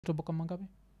Toboka mangapi?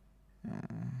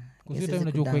 Because time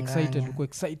unajua uko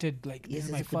excited like this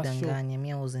is my first show.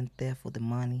 Me, I wasn't there for the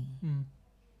money.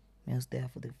 I was there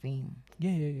for the fame.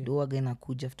 Yeah. Do again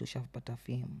nakuja after ushapata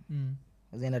fame.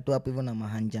 Unaenda tu hapo hivyo na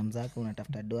mahanjam zako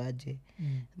unatafuta doaje.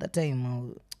 That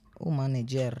time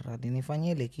manager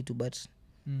alinifanyia ile kitu but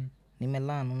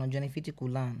nimelan, unajua nifiti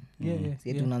kulan.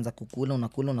 Sisi tunaanza kukula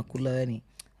unakula yani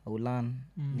ulan.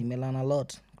 Nimelan a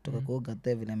lot kutoka kwa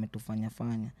Gathe vile ametufanya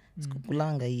fanya.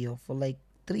 Sikukulanga hiyo for like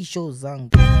 3 shows zangu.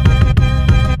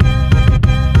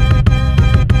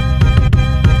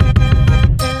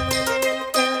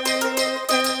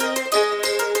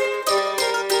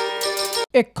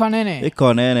 Iko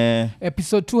Nini.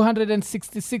 Episode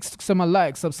 266 tukisema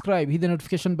like, subscribe, hit the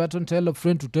notification button, tell a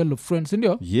friend to tell a friend,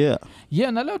 ndio?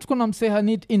 Yeah, na leo tuko na msee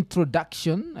need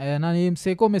introduction. Na ni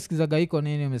msee kwa umesikizaga Iko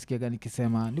Nini, umesikiaga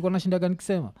nikisema. Niko nashindaga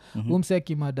nikisema. Msee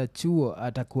kimada chuo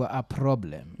atakuwa a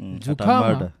problem.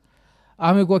 Kama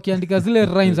amekuwa kiandika zile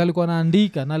rhymes alikuwa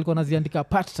anaandika na alikuwa anaziandika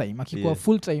part time, akikuwa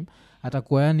full time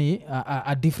atakuwa yani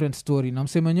a different story. Na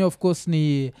msee mwenyewe of course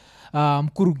ni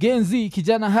mkurugenzi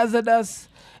kijana hazardous.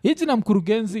 Hichi na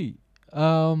mkurugenzi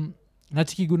na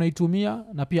Chikigu naitumia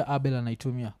na pia Abel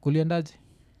anaitumia. Kuliendaje?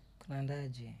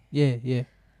 Yeah.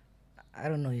 I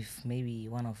don't know if maybe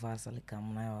one of us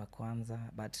alikam nayo wa kwanza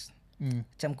but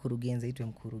cha mkurugenzi itwe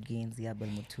mkurugenzi Abel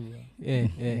Mutua.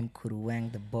 Yeah. Mkuruweng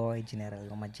the boy general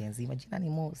wa majenzi majina ni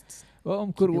most.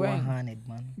 Mkuruweng man.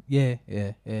 Yeah.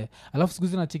 Alafu siku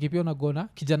zina chiki pia unagona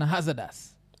kijana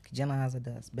hazardous.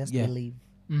 Best believe.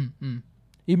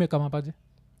 Ime kama paje?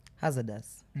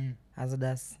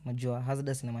 Hazardous. Najua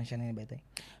hazardous inamaanisha nini by the way?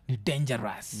 Ni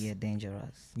dangerous. Yeah,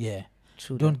 dangerous. Yeah.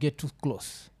 True. Don't get too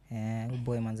close.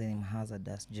 Boy manze ni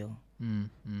hazardous Joe.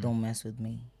 Don't mess with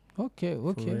me. Okay.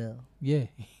 For real. Yeah.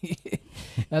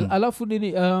 Alafu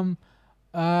nini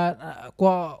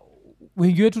kwa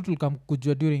wengi wetu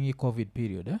tulikamkujua during hii COVID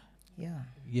period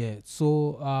Yeah.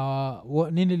 So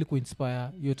nini liku inspire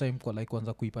your time kwa like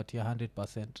kwanza kuipatia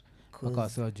 100% mpaka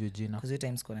wasiwa juu jina? Because your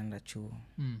time sikuwa naenda chuo.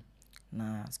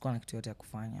 Na sikuwa na kitu yote ya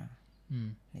kufanya.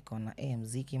 Niko na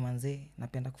mziki manze,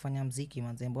 napenda kufanya mziki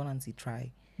manze, mbona nisi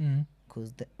try?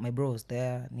 Because my bro was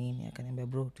there nini akaniambia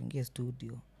bro tuingie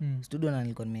studio. Studio na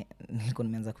nilikuwa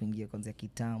nimeanza kuingia kwanza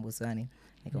kitambo sana.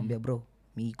 Nikamwambia bro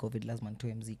mi COVID lazima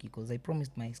nitoe mziki because I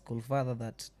promised my school father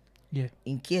that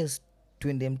in case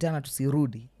tuende mtana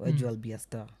tusirudi wajua I'll be a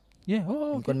star. Okay.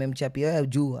 Niko nimemchapia wewe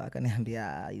juu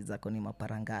akaniambia izako ni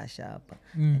maparangasha hapa.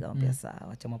 Nikamwambia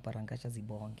sawa acha maparangasha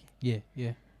zibonge.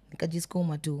 Yeah.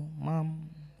 Nikajiskuma tu mam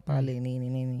pale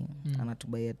nini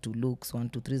anatubaya to looks 1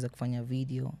 2 3 za kufanya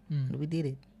video and we did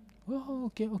it.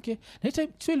 Okay. Na time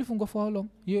tulifungwa for how long?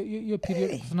 Your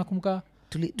period tunakumbuka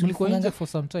tulikuwa nje for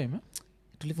some time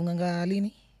Tulifunganga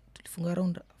lini? Tulifunga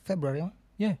around February.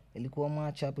 Yeah. Ilikuwa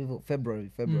March hapo hivyo February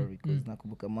because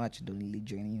nakumbuka March ndo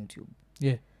nilijoin YouTube.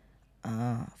 Yeah.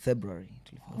 February.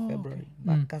 Tulifunga February.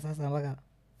 Mpaka sasa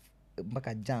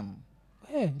mpaka Jan.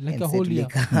 Like a whole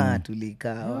year.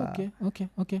 Tulika.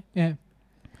 Okay. Yeah.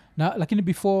 Na lakini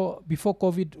before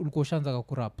COVID ulikuwa ushaanza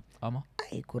kurap ama?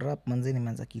 Kurap manze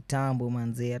nimeanza kitambo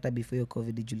manze hata before hiyo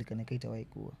COVID ijulikane kaitawahi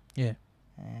kuwa. Yeah.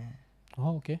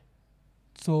 Okay.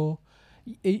 So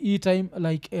hii time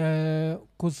like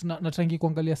cause natangi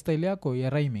kuangalia style yako ya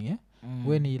rhyming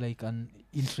when you like an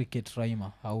intricate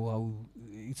rhymer how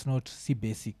it's not si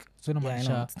basic so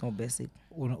yeah, it's not basic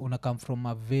una come from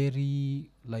a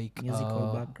very like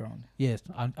musical background. Yes,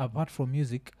 and apart from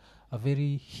music a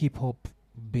very hip hop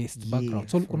based background.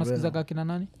 So unasikiza kina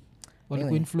nani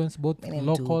waliku influence both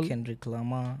local Kendrick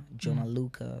Lamar, Jonah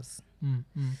Lucas.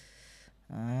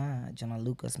 Jonah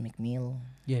Lucas, McMill.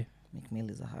 Yeah,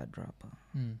 McMill is a hard rapper.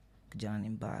 Kijana ni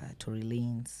mbaya, Tory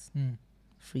Lanez.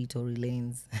 Free Tory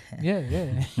Lanez.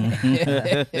 Yeah.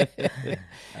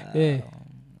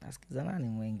 Nasikiza nani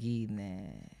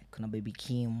mwengine, kuna Baby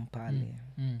Kim pale.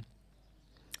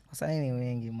 Wasanii ni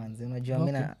wengi manzi, unajua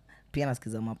mimi pia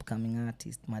nasikiza upcoming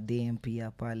artist, madem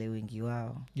pia pale wengi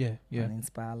wao. Yeah.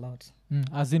 Inspire a lot.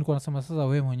 Azin kwa nasema sasa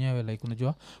wewe mwenyewe like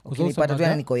unajua ukinipata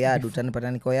tu niko yard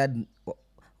utanipata niko yard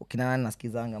ukina nani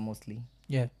nasikizanga mostly.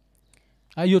 Yeah.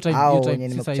 Hiyo time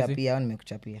nimekuchapia au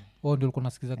nimekuchapia. Ndio ulikuwa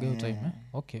unasikiza hiyo time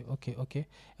Okay.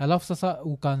 Alafu sasa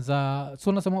ukaanza so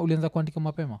unasema ulianza kuandika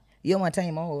mapema? Hiyo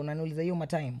matime unaniuliza hiyo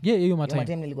matime? Yeah, hiyo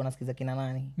matime nilikuwa nasikiza kina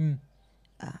nani?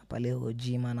 Pale OG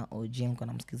maana OG nilikuwa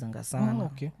namsikizanga sana.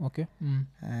 Okay.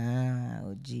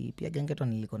 OG pia Gengeton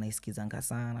nilikuwa naisikizanga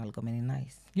sana, alikuwa ni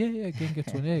nice. Yeah,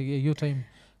 Gengeton. Hiyo time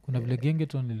kuna vile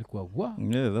Gengeton ilikuwa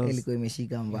ilikuwa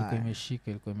imeshika mbaya.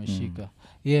 Ilikuwa imeshika.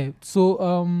 Yeah,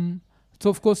 so So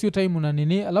of course your time una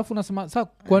nini alafu unasema sasa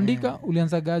kuandika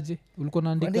ulianza gaje ulikuwa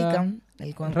unaandika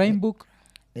rhyme book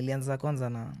nilianza kwanza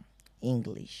na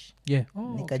English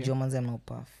okay. Nikajua manze I'm not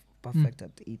perfect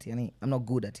at it yani I'm not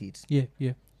good at it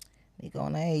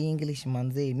nikaona English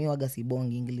manze mimi waga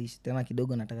sibongi English tena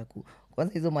kidogo nataka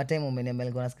kwanza hizo matime umeniambia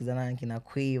nilikuwa nasikiza nani kina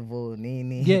Quivo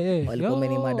nini walikuwa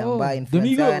wamenimada mbaya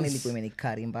influencer nilikuwa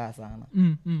imenikari mbaya sana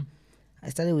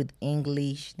I started with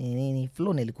English nini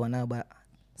flow nilikuwa nayo but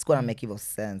sikuwa na make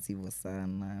sense hivyo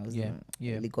sana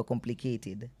ilikuwa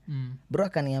complicated bro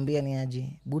akaniambia ni aje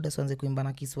buda sianze kuimba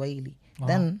na Kiswahili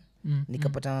then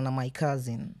nikapatana na my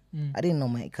cousin I didn't know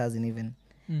my cousin even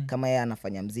kama yeye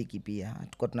anafanya muziki pia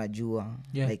tulikuwa tunajua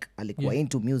like alikuwa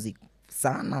into music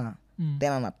sana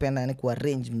tena anapenda yani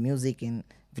kuarrange music and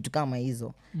vitu kama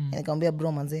hizo nikamwambia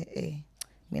bro manze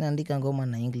mimi naandika ngoma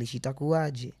na English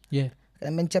itakuwaje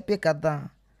amenichapia kadhaa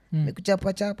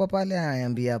nikuchapa pale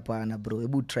ananiambia hapana bro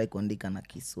hebu try kuandika na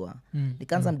Kiswa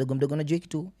nikaanza mdogo najua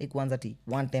kitu ikuanza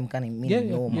one time kani mimi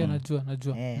noma najua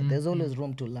there's always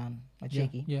room to learn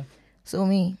nacheki so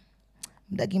me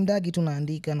mdagi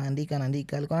tunaandika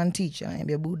alikuwa ananiteach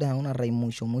ananiambia buda una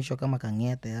rhyme mwisho kama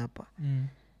kangete hapa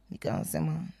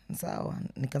nikasema sawa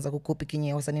nikaanza kukopi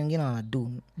kinye wasanii wengine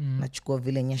wanadu nachukua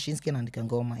vile Nyashinski anaandika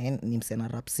ngoma ni msena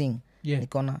rap sing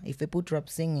nikaona if I put rap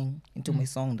singing into my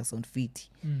song that sound fit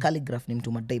calligraph ni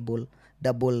mtu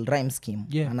double rhyme scheme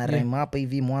ana rhyme hapa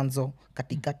hivi mwanzo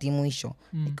katikati mwisho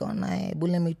nikaona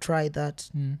let me try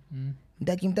that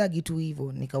mdagi tu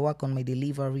hivyo nika work on my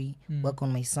delivery work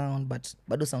on my sound but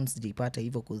bado sound sijipata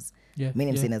hivyo cause mimi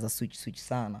ni msena za switch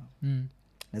sana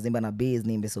nazimba na bass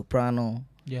niimbe soprano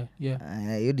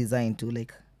you design to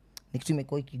like nikitu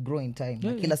imekuwa ikigrow in time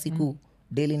na kila siku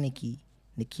daily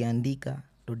nikiandika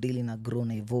do daily na grow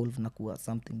na evolve na kuwa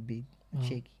something big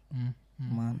shaky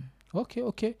man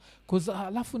okay cause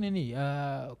alafu nini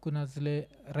kuna zile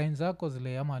rhymes zako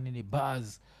zile ama nini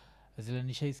bars zile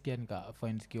nishaisikia nika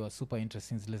find zikiwa super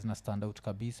interesting zile zina stand out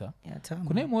kabisa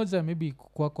kuna moja maybe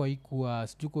kwako haikuwa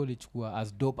sijuko ulichukua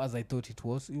as dope as I thought it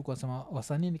was yuko sema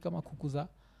wasanii ni kama kukuza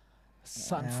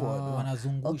Sanford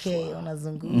wanazungushwa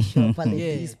wanazungushwa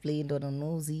pale display ndo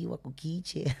nunuzi wa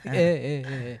kukiche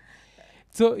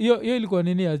so yo ilikuwa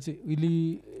nini aje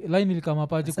line ilikama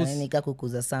paje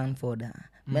nikakukuza Sanford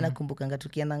mimi nakumbukanga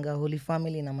tukiendanga Holy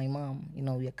Family na my mom you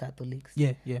know we are Catholics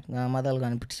na mother alikuwa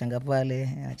anipitishanga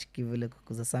pale achiki vile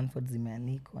kukuza Sanford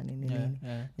zimeanikwa nini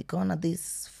nikaona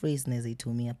this phrase naweza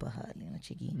itumia pahali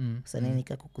nachiki sasa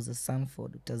nikakukuza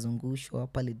Sanford utazungushwa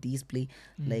pale display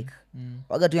like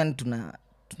waga tu yani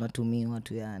tunatumia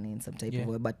watu yani in some type of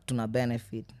way but tuna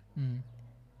benefit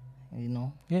you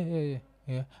know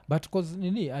but cause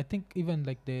nini I think even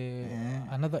like the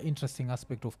another interesting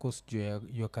aspect of course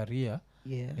your career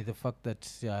is the fact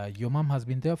that your mom has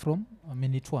been there from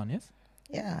minute one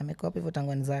amekuwa hivyo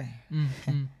tangu nizae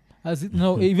as it,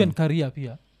 no even career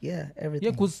pia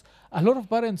everything cause a lot of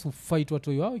parents who fight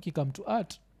watu wao ikikam to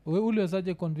art we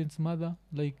uliwezaje convince mother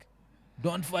like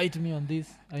don't fight me on this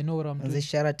I know what I'm doing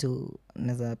zishara to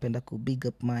naweza penda ku big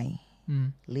up my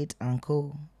late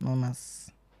uncle known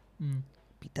as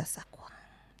Peter Sakwa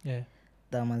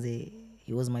Damaze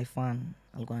he was my fan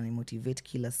alikuwa animotivate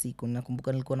kila siku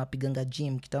nakumbuka nilikuwa napiganga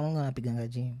gym kitambo napiganga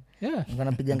gym nilikuwa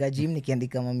napiganga gym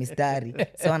nikiandika mistari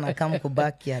so anakam ko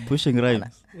backyard pushing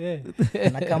rhymes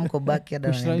anakam ko backyard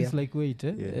ananiambia like wait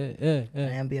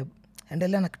ananiambia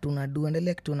endelea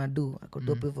kitu unadu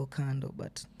akodope hivyo kando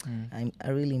but I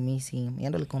really miss him yeye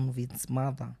ndo aliconvince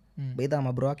mother baada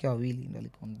mabro wake wawili ndo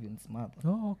aliconvince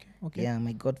mother okay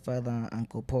my godfather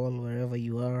Uncle Paul wherever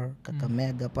you are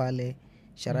Kakamega pale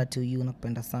shout out to you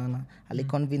nakupenda sana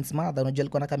aliconvince mother unajua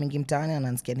alikuwa naka mingi mtaani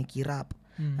anasikia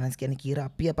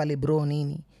nikirap pia pale bro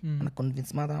nini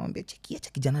anaconvince mother anamwambia chekia cha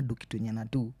kijana du kitu nyana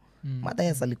du mother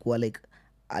yes alikuwa like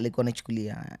alikuwa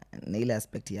anachukulia na ile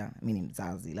aspect ya mimi ni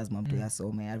mzazi lazima mtu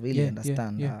yasome I really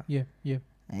understand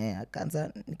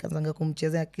nikaanza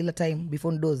kumchezea kila time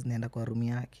before doze naenda kwa room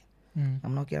yake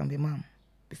amnaambia mama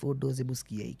before doze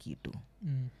busikia hiki kitu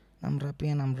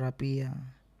namrapia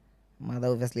mother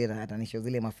obviously atanisho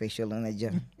zile ma facial energy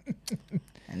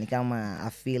ni kama I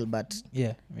feel but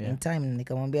in time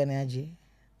nikamwambia ni aje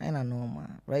aina noma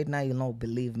right now you know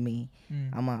believe me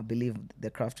ama believe the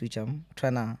craft which I'm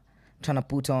trying to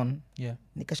put on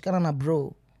nikashikana na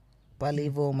bro pale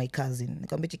hivyo my cousin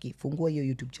nikamwambia chiki fungua hiyo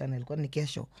YouTube channel kwani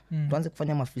kesho tuanze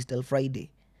kufanya ma freestyle Friday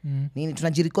nini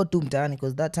tunajirecord tu mtaani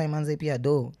because that time anze pia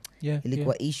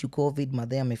ilikuwa issue covid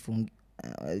madhe amefunga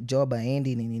job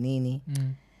aendi nini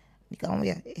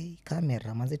nikamwambia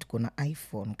camera manze tuko na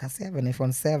iPhone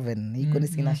 7 iko ni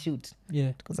sina shoot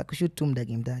tukaanza kushoot tu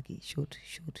mdagi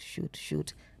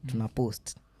shoot tuna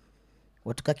post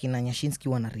watu kina Nyashinski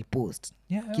wana repost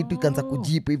kitu ikaanza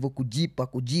kujipa hivyo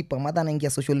kujipa madha anaingia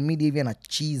social media hivi ana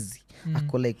cheesy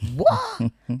ako like wow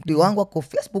ndio wangu ako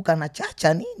Facebook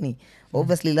anachacha nini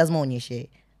obviously lazima onyeshe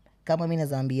kama mimi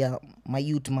nazaambia my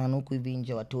youth man huko hivi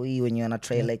nje watu hii wenye wana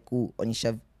try like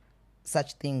kuonyesha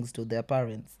such things to their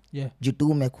parents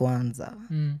jitume kwanza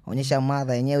onyesha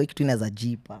mother yenyewe kitu inaweza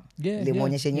jipa ile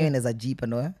muonyeshe yenyewe inaweza jipa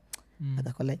ndio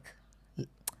akako like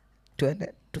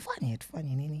tufanye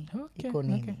nini iko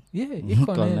nini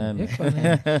iko nini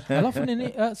alafu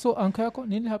nini so anko yako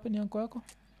nini happen anko yako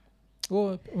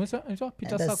umesema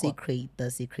Peter Sako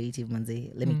that's creative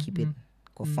manze let me keep it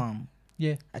kwa farm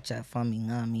acha farming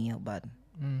army but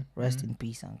rest in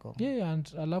peace uncle and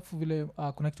alafu vile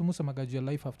kuna kitu musa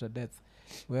magajua life after death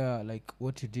where like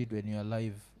what you did when you are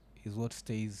alive is what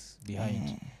stays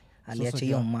behind aliacha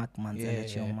hiyo mark manze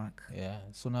aliacha hiyo mark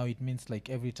so now it means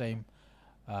like every time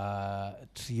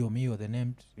MIO the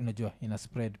name unajua ina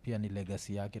spread pia ni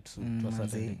legacy yake to a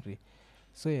certain degree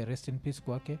so rest in peace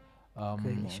kwake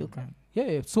shukran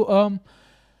so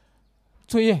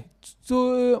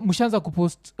mshaanza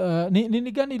kupost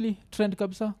ni gani ili trend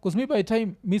kabisa because me by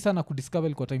time mi sana kudiscover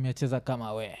ilikuwa time ya cheza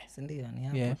kama we sindio ni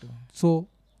hapo tu so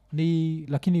ni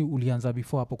lakini ulianza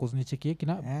before hapo cause nichekie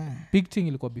kina big thing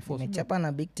ilikuwa before nimechapa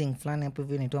na big thing fulani hapo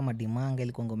hivi inaitwa Madimanga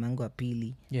ilikuwa ngoma yangu ya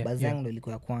pili Bazang ndo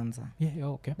ilikuwa ya kwanza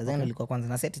Bazang ndo ilikuwa kwanza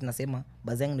na set tunasema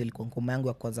Bazang ndo ilikuwa ngoma yangu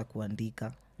ya kwanza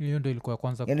kuandika hiyo ndo ilikuwa ya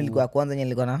kwanza hiyo ilikuwa ya kwanza yenye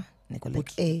nilikuwa na niko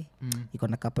like iko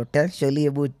na potential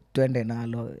hebu twende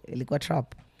nalo ilikuwa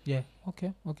trap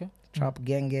trap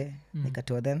genge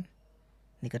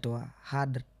nikatoa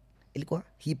hard ilikuwa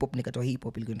hip hop nikatoa hip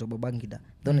hop ilikuwa nitoa Bangida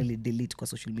then ili delete kwa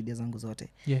social media zangu zote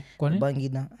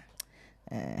Bangida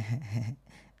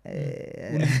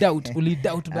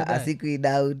ulidoubt baadaye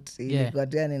asikuidoubt ilikuwa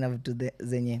tu yani na vitu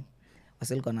zenye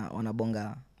wasi walikuwa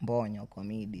wanabonga mbonyo kwa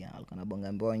media walikuwa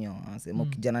wanabonga mbonyo wanasema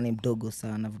kijana ni mdogo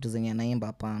sana vitu zenye anaimba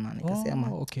hapana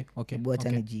nikasema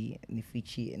bwacha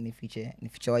nifiche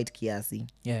white kiasi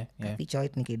fiche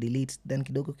white nikadelete then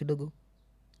kidogo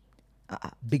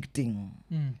big thing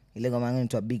ile ngoma yangu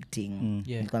inaitwa big thing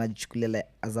nilikuwa najichukulia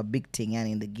as a big thing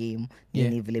yani in the game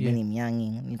ni vile mimi myangi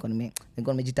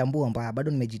nilikuwa nimejitambua mbaya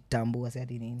bado nimejitambua sasa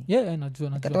nini najua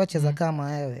nikatoa cheza kama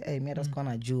wewe mimi hata sikuwa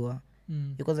najua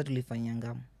kwanza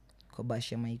tulifanyanga kwa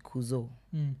bash ya maikuzo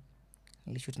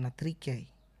nilishoot na 3K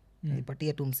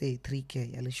nilipatia tu msee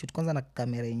 3K alishoot kwanza na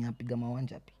kamera yenye apiga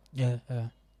mawanja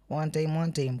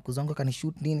one time kuzonga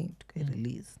kanishoot nini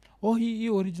tukai-release hii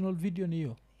original video ni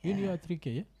hiyo ni ya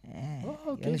 3K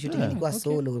yani shooting ilikuwa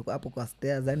solo hapo kwa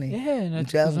stairs yani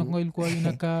na ilikuwa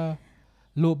inaka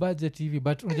low budget hivi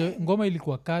but ngoma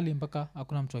ilikuwa kali mpaka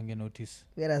hakuna mtu ange notice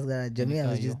whereas jamii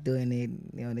was just doing it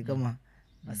ni kama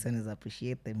listeners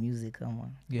appreciate the music kama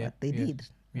but they did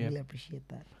really appreciate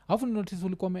that alafu notice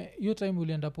ulikuwa hiyo time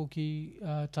ulienda hapo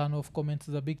turn off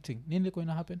comments za big thing nini ilikuwa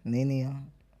ina happen nini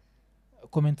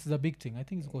comments za big thing I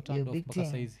think it's got turned off mpaka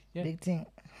saizi big thing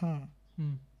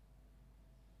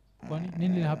kwani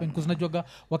nini ili happen because najuaga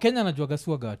Wakenya najuaga si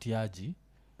waga watiaji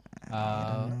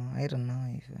I don't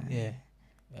know if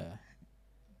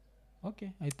okay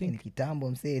I think ni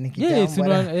kitambo msee ni kitambo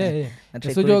na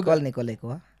try niko like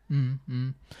wa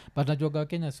but najuaga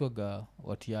Wakenya si waga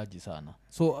watiaji sana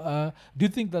so do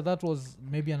you think that was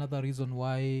maybe another reason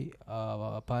why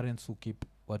our parents who keep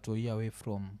watoi away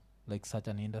from like such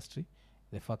an industry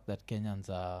the fact that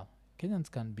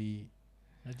Kenyans can be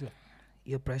najua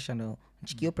hiyo pressure ndo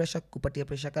hiyo pressure kupatia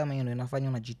pressure kama hiyo inafanya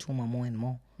unajituma more and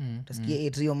more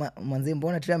utasikia trio manze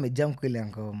mbona trio amejam kwa ile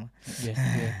ngoma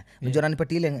unajua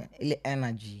ananipatia ile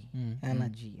energy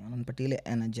ananipatia ile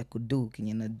energy ya kudo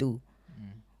kinye na do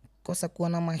kosa kuwa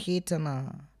na mahita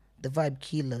na the vibe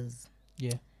killers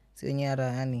si wenyewe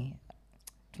yani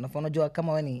tunafaa unajua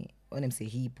kama wewe ni mse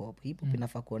hip hop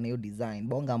inafaa kuwa na hiyo design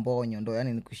bonga mbonyo ndo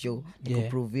yani ni kushow ni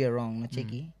kuprove you wrong na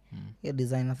cheki hiyo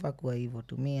design nafaa kuwa hivyo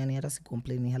to me yani hata si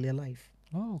complain hali ya life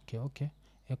okay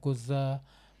because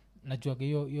najuaga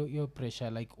hiyo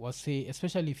pressure like wase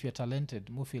especially if you're talented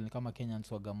mu feel kama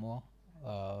Kenyans waga more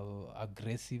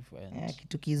aggressive and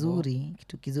kitu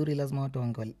kizuri lazima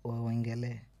watu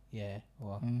waongelee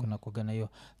kuna kuagana hiyo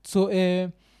so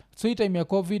hii time ya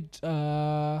covid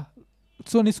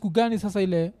so ni siku gani sasa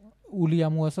ile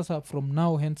uliamua sasa from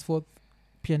now henceforth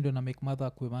pia ndio na make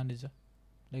mother kuwe manager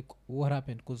like what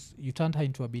happened because you turned her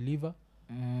into a believer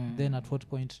then at what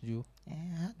point do you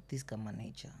this kama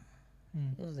nature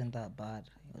it wasn't that bad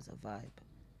it was a vibe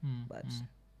but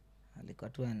alikuwa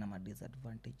tu na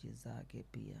disadvantages zake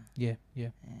pia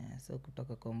so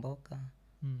kutoka komboka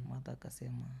mother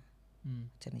akasema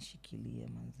acha nishikilie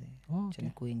manze acha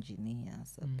nikuwe engineer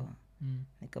sasa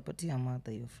nikapatia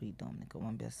mother hiyo freedom,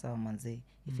 nikamwambia sawa manze,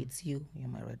 if it's you you're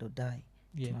my ride or die.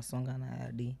 Tunasonga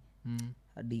na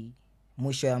hadi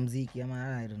mwisho ya mziki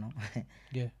ama I don't know.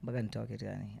 Mpaka nitoke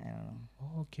tani, I don't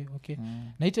know. Okay.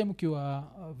 Na hii time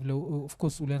ukiwa vile of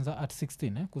course ulianza at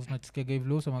 16 because tunasikia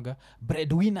vile usemaga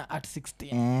breadwinner at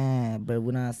 16.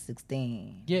 Breadwinner at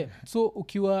 16. So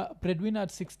ukiwa breadwinner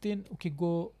at 16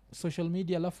 ukigo social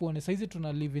media alafu one saizi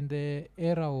tuna live in the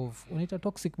era of unaita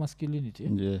toxic masculinity.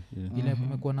 Ile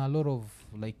kumekuwa na a lot of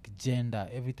like gender,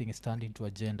 everything is turned into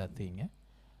a gender thing.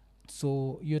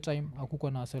 So your time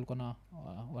hakukuwa na wasel kuna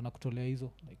wanakutolea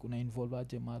hizo like una involve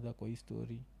aje mother kwa hii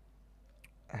story?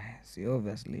 Si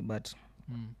obviously but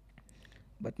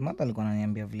mother alikuwa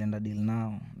ananiambia vile nda deal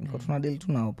nao, niko tuna deal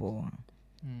tu nao poa.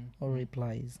 Or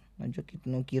replies, unajua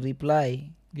kitu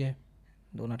ukireply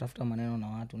ndio unatafuta maneno na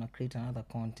watu na create another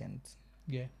content.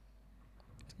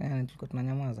 Tulikuwa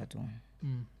tunanyamaza tu.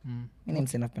 Mimi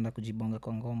msema napenda kujibonga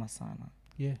kwa ngoma sana.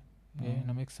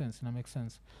 Na make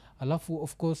sense. Alafu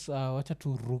of course wacha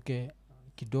turuke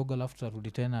kidogo alafu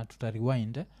tutarudi tena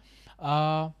tutarewind.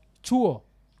 Chuo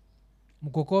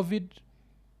mko covid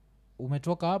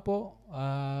umetoka hapo,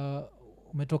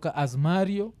 umetoka as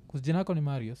Mario, kujina lako ni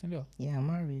Mario, si ndio?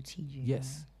 Mario TJ.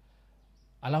 Yes.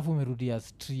 Alafu umerudi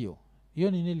as Trio.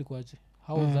 Hiyo nini ilikuwaje?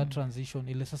 How was that transition?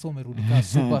 Ile sasa umerudi kama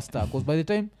superstar because by the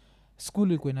time school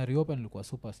ilikuwa ina reopen ilikuwa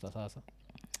superstar sasa.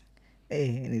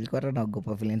 Nilikuwa hata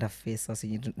naogopa vile interface sasa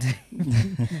yenyewe.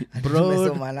 Bro,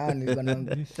 nimesoma nao nilikuwa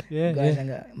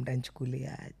na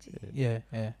mtanichukulia aje.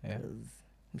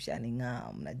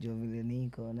 Mshaningaa, mnajua vile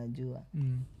niko, unajua.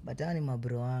 But hao ni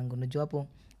mabro wangu. Unajua hapo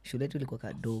shule yetu ilikuwa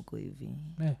kadogo hivi.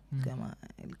 Kama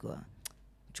ilikuwa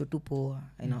chotu poa,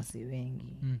 haina wasi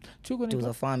wengi. It was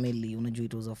a family, unajua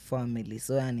it was a family.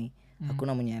 So yani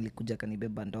hakuna mwenye alikuja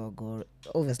kanibeba ndogo.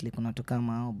 Obviously kuna watu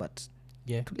kama hao but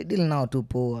tulidili nao tu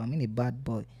poa. Mimi ni bad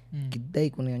boy. Kidai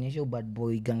kunionyesha bad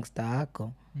boy gangster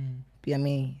yako. Pia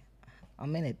mimi I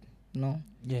mean it, no.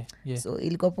 So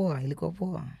ilikuwa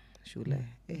poa shule.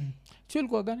 Chuo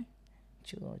ilikuwa gani?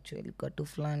 Chuo ilikuwa tu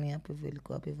fulani hapo hivyo,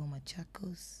 ilikuwa hapo hivyo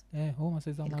Machakos.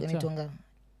 Masaiza Machakos. Ilikuwa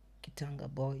Kitanga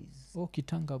Boys.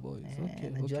 Kitanga Boys.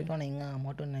 Najua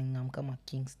watu wanaingam kama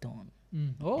Kingston.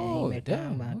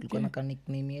 Damn. Tulikuwa na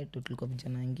nickname yetu, tulikuwa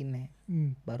vijana wengine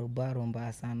barobaro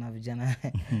mbaya sana vijana.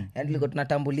 Yaani tulikuwa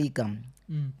tunatambulika.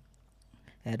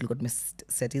 Tulikuwa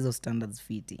tumeset hizo standards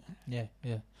fiti.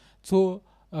 So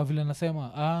vile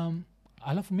nasema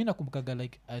alafu mimi nakumbukaga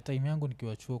like time yangu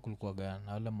nikiwa chuo kulikuwa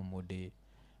na wale mamode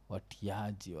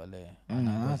watiaji wale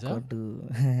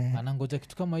anangoja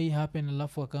kitu kama hii happen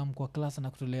alafu akam kwa class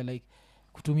na kutolea like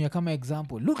kutumia kama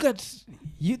example, look at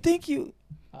you think you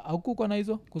haukuwa na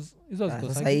hizo hizo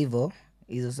sasa hivyo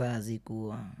hizo saa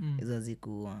hazikuwa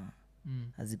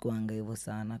hazikuanga hivyo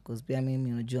sana cause pia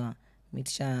mimi unajua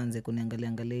mitishaanze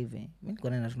kuniangalia hivi mimi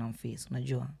nilikuwa naenda tunamface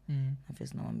unajua na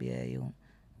face namwambia hiyo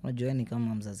unajua ni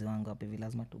kama mzazi wangu hapa hivi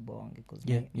lazima tubonge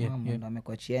cause mama ndo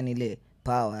amekuachia ile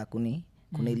power ya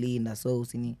kunilinda so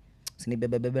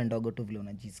usinibebe ndogo tu vile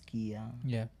unajisikia.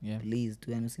 Please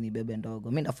tu yani usinibebe ndogo.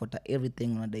 Mimi nafuata everything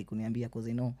unadai kuniambia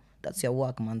cause I know that's your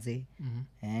work manze.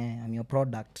 I'm your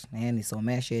product.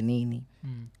 Nisomeshe nini.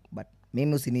 But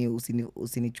mimi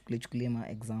usinichukulie ma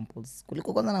examples.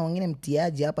 Kuliko kwanza na wengine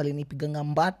mtiaji hapa alinipiga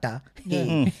mbata.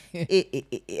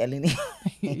 Alini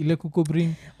ile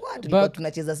kukubring. Tulikuwa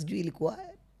tunacheza sijui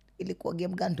ilikuwa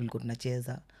game gani tulikuwa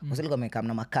tunacheza. Wasilikuwa wamekaa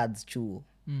na cards chuo.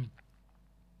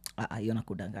 Hiyo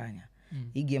nakudanganya.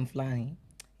 Hii game fulani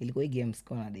ilikuwa hii game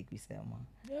score na kusema.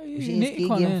 Hii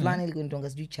game fulani ilikuwa nitonga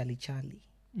sijui chali.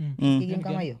 Hii game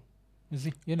kama hiyo.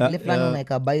 Ile fulani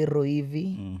unaweka bairo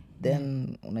hivi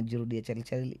then unajirudia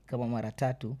chali kama mara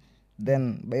 3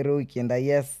 then bairo ikienda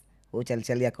yes au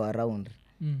chali yako around.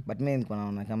 But mimi nilikuwa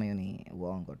naona kama hiyo ni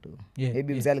uongo tu.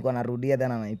 Maybe mzee alikuwa anarudia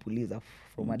then anaipuliza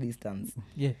from a distance.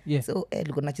 So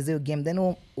tulikuwa tunacheza hiyo game then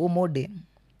huo mode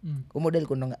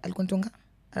alikuwa nitonga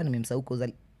nimemsahau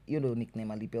cause hiyo ndio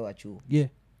nickname alipewa chuo.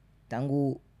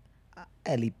 Tangu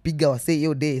alipiga wasee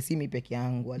hiyo day si mimi peke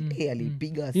yangu.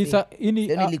 Alipiga wasee.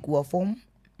 Ilikuwa form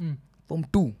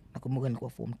 2. Nakumbuka nilikuwa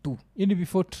form 2. Ini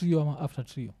before trio ama after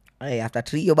trio? After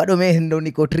trio bado mimi ndo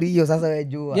niko trio sasa wewe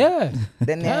jua.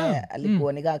 Then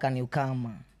alikuwa nikaa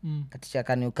kaniukama. Katisha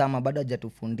kaniukama bado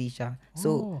hajatufundisha.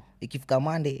 So ikifika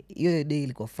Monday hiyo day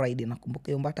ilikuwa Friday nakumbuka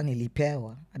hiyo mbata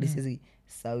nilipewa. Hadi sisi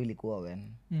sawa ilikuwa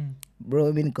when. Bro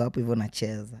mimi niko hapo hivyo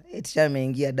nacheza. Tisha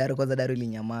ameingia Daru kwanza Daru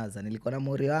ilinyamaza. Nilikuwa na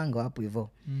mori wangu hapo hivyo.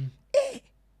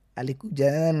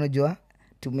 Alikuja unajua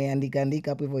tumeandika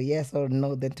hapo hivyo yes or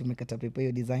no then tumekata paper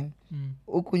hiyo design.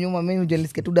 Huku nyuma mimi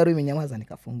nilisikia tu Daru imenyamaza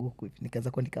nikafunguka hivi.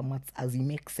 Nikaanza kuandika maths as it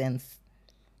makes sense.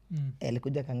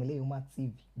 alikuja kaangalia hiyo max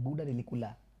hivi buda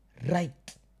nilikula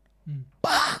right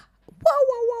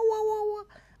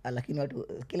lakini watu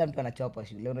kila mtu anachopa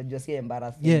shule unajua si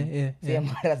embarrassing si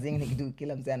embarrassing ni kitu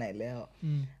kila mtu anaelewa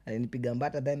alinipiga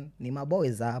mbata then ni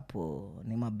maboys hapo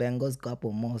ni mabengos kwa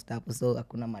hapo most hapo so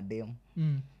hakuna madem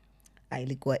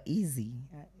ilikuwa easy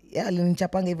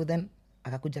alinichapanga hivyo then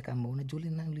akakuja kama unajua ile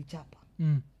nani ulichapa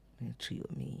trio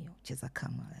MIO cheza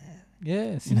kama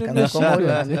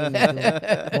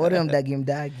bora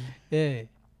mdagi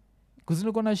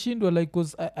kuzino kona shindwa like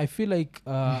cause I feel like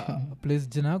place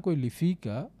jina yako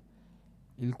ilifika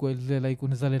ilikuwa ile like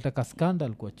unizaleta ka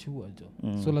scandal kwa chuo jo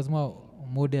so lazima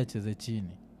mode acheze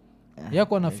chini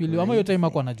yako anafili ama hiyo time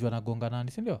yako anajua nagonga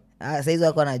nani si ndio saizi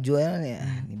wako anajua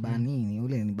ni bani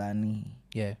ule ni bani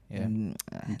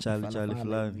chali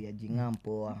fulani ya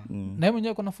jingampo na yeye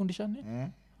mwenyewe anafundisha nini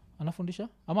anafundisha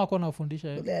ama ako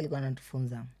anafundisha yule alikuwa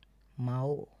anatufunza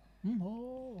mao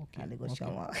okay.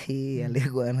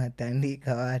 Alikuwa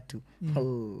anatandika watu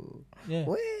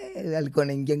alikuwa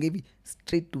anaingia hivi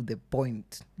straight to the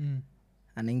point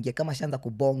anaingia kama shanza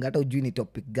kubonga hata ujui ni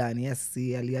topic gani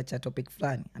aliacha topic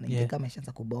fulani anaingia kama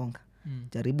shanza kubonga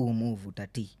jaribu umove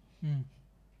utatii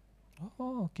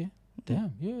okay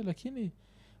damn lakini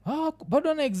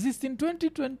bado ana exist in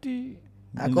 2020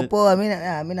 akopoa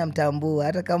mimi namtambua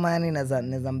hata kama yani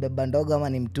naweza mbeba ndogo ama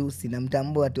ni mtusi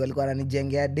namtambua tu alikuwa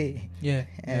ananijengea day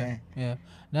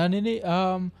na nini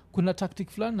kuna tactic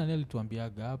fulani nani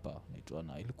alituambiaga hapa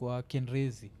nitwana ilikuwa Ken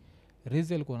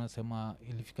Rezi alikuwa anasema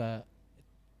ilifika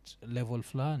level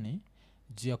fulani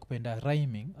juu ya kupenda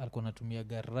rhyming alikuwa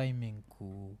anatumiaga rhyming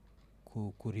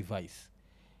ku revise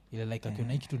ile like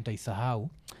akiona hiki tu nitaisahau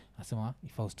asema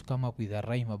if I was to come up with a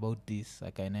rhyme about this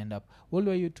I can end up what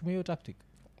were you to me your tactic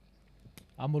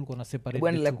ama ulikuwa na separate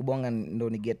when like kubonga ndo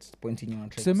ni get point in your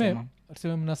track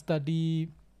sema mna study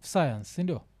science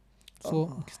ndio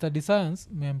so study science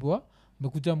meambiwa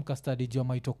mmekuja mkastudy juu ya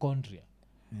mitochondria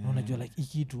na unajua like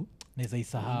hiki kitu naweza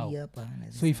isahau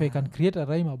so if I can create a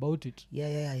rhyme about it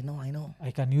I know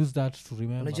I can use that to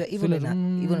remember unajua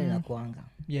even inakuanga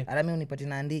hata mimi unipati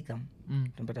naandika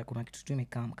tunapata kuna kitu tu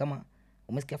kama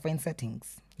umesikia fine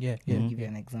settings give you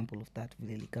an example of that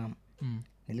vile ilikama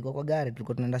nilikuwa kwa gari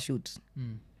tulikuwa tunaenda shoot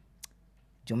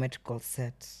geometrical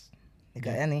set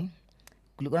yani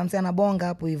kulikuwa na msee anabonga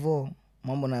hapo hivyo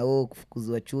mambo na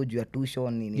kufukuzwa chuo ya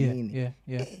tuition nini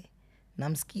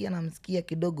namsikia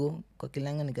kidogo kwa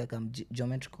kilengo nikaka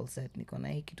geometrical set niko na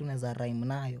hii kitu naweza rhyme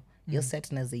nayo hiyo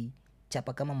set naweza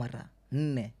chapa kama mara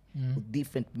 4 with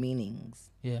different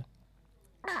meanings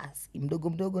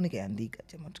mdogo nikaandika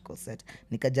geometrical set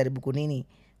nikajaribu kunini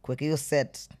kuweka hiyo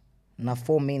set na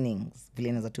 4 meanings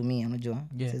vile naweza tumia unajua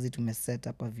sisi tumeset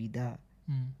hapa vida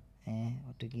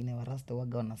watu wengine warasta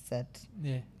waga wana set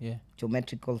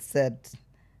geometrical set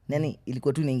nani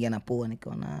ilikuwa tu inaingia na poa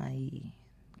nikaona hii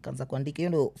kaanza kuandika hiyo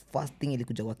ndio first thing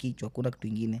ilikuja kwa kichwa hakuna kitu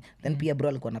kingine then pia bro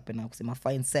alikuwa anapenda kusema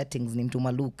fine settings ni mtu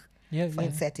maluk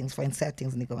fine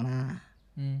settings nikaona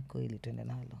kwa ili tuende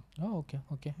nalo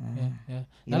okay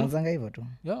inaanzanga hivyo tu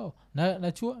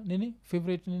na chuo nini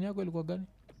favorite nini yako ilikuwa gani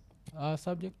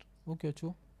subject okay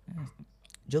chuo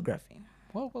geography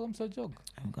welcome to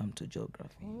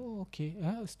geography okay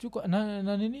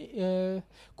na nini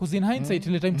kuzin hindsight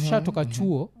ile time tushatoka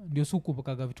chuo ndio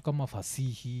sukumpakaga vitu kama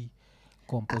fasihi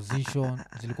composition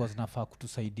zilikuwa zinafaa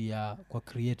kutusaidia kwa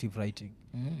creative writing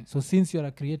so since you're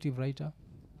a creative writer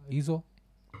hizo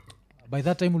by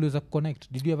that time uliweza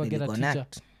connect did you ever get a teacher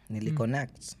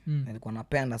niliconnect nilikuwa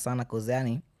napenda sana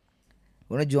kozani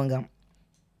unajuanga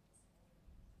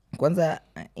kwanza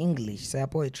English sa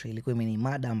poetry ilikuwa imeni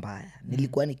mada mbaya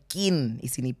nilikuwa ni keen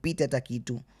isinipite hata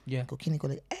kitu kwa keen niko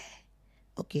like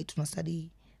okay tuna study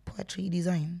poetry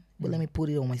design but let me put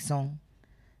it on my song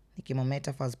nikima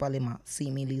metaphors pale ma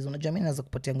similes unajua mimi naweza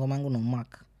kupatia ngoma yangu no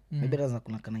mark maybe naweza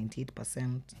kulaka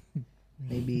 98%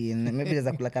 maybe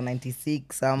naweza kulaka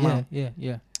 96 ama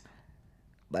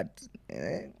but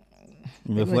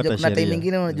umefuata sheria kuna time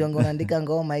nyingine unajua unaandika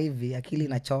ngoma hivi akili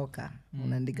inachoka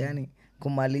unaandika yani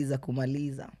kumaliza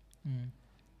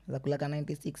za kulaka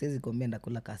 96 hizi komenda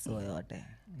kula kaso yote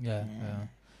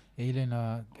ile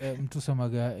na mtu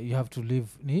semaga you have to leave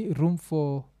ni room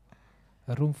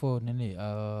for nini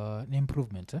ni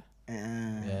improvement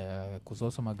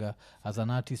kusosemaga as an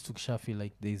artist ukisha feel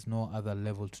like there is no other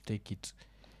level to take it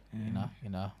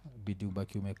ina bidi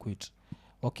ubaki umequit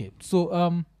okay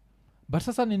so but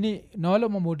sasa nini na wale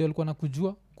mamodel walikuwa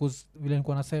nakujua cause vile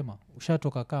nilikuwa nasema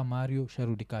ushatoka kaa Mario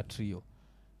usharudi kaa Trio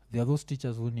there are those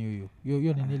teachers who knew you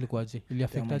yo nini ilikuwaje ili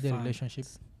affect the relationship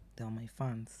they were my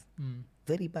fans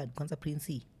very bad kwanza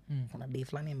Prince kuna day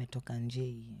fulani ametoka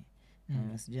nje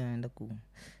sijui anaenda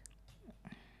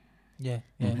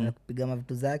kupiga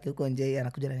mavitu zake huko nje,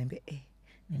 anakuja ananiambia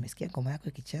nimesikia ngoma yako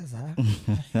ikicheza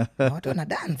na watu wana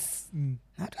dance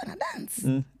na watu wana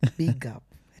dance big up,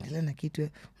 endelea na kitu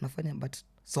unafanya, but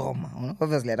soma.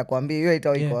 Obviously atakwambia hiyo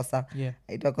itaikosa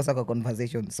itakosa kwa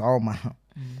conversation, soma.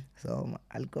 Soma.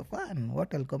 Alikuwa fun,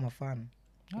 watu walikuwa mafan.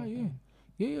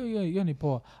 Hiyo ni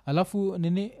poa. Alafu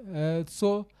nini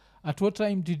so at what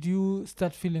time did you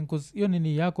start feeling, cause hiyo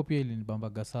nini yako pia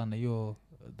ilinibambaga sana hiyo,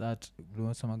 that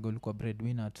unasema ulikuwa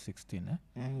breadwinner at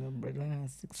 16 breadwinner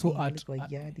at 16. So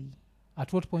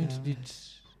at what point did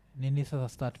nini sasa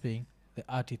start paying the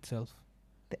art itself?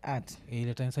 The art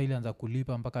ile time sasa ilianza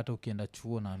kulipa mpaka hata ukienda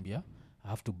chuo naambia I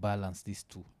have to balance these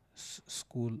two,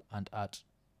 school and art.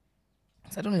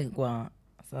 Sasa nilikuwa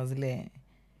saa zile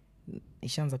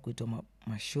ishaanza kuitwa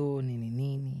mashow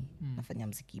nini nafanya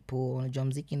mziki poa. Unajua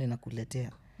mziki ndio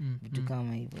inakuletea vitu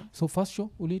kama hivyo. So first show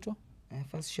uliitwa?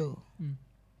 First show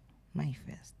My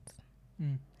Fest.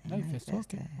 My Fest.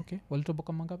 Okay.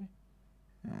 Walitoboka mangapi?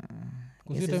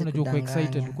 Because time unajua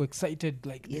uko excited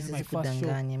like this is my first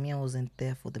show. Me, I wasn't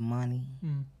there for the money.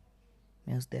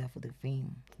 I was there for the fame.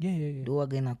 Yeah. Do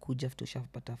again nakuja after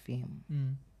ushapata fame.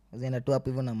 Unaenda tu hapo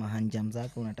hivyo na mahanjam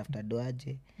zako unatafuta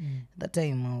doaje. That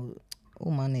time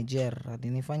manager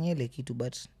alinifanyia ile kitu,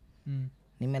 but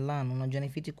nimelan, unajua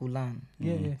nifiti kulan.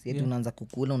 Sisi tunaanza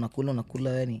kukula,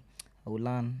 unakula yani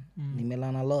ulan.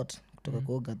 Nimelan a lot kutoka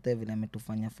kwa Gathe vile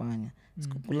ametufanya fanya.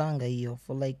 Sikukulanga hiyo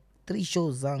for like 3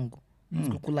 shows zangu.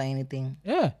 Sikukula anything.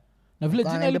 Na vile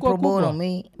jina ilikuwa kubwa.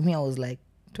 Me I was like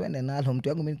twende nalo, mtu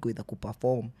wangu mimi nikuita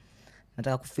kuperform.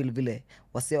 Nataka kufeel vile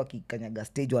wase wakikanyaga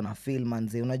stage wana feel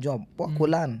manze, unajua kwa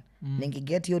kulan.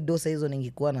 Ningeget hiyo dosa hizo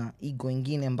ningekuwa na ego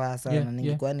ingine mbaya sana,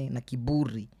 ningekuwa ni na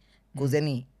kiburi. Cause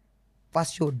any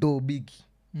first show do big.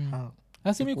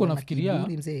 Asi mimi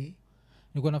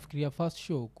niko nafikiria first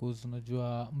show, cause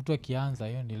unajua mtu akianza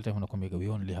hiyo ni ile time unakwambia we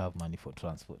only have money for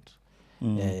transport.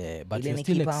 But you're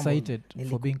still excited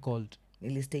for being called.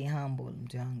 Ili stay humble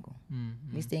mtu wangu.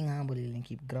 Me staying humble ili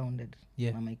keep grounded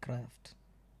na my craft.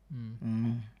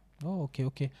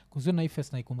 Okay. Kuzio na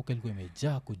ifes na ikumbuka ilikuwa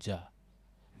imejaa kujaa.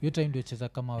 Hiyo time ndio cheza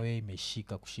kama wewe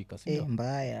imeshika kushika, sio?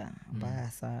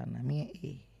 Mbaya sana.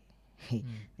 Mimi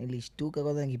nilishtuka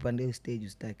kwanza nikipanda stage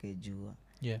usitake jua.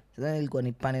 Sasa nilikuwa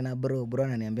nipande na bro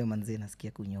ananiambia manze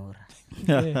nasikia kunyora.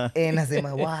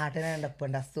 Nasema tena naenda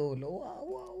kupanda solo.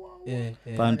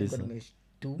 Pande sana.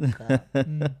 Nimeshtuka.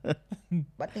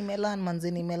 But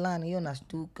nimelan hiyo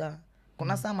nashtuka.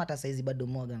 Kuna sama hata saizi bado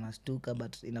mwaga nashtuka,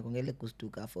 but inakongelea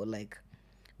kushtuka for like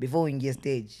before uingie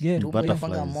stage.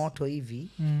 Tunapanga moto hivi.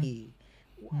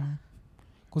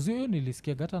 Kuzio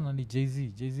nilisikia gata na ni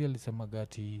Jay-Z alisema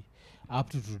gati up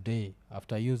to today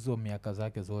after hizo miaka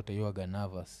zake zote you are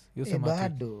nervous.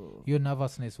 Hiyo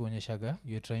nervousness huonyeshaga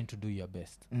you're trying to do your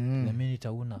best. The minute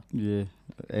hauna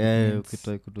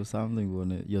ukitry to do something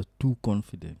you're too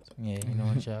confident.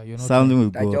 Inaonyesha you're not something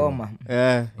will go.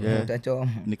 Utachoma.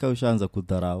 Ushaanza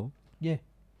kudharau.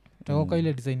 Utakoka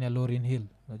ile design ya Lauryn Hill.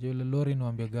 Unajua ile Lauryn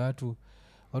waambiaga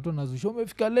watu wanazusha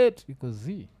umefika late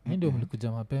because mimi ndio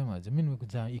mlikuja mapema. Mimi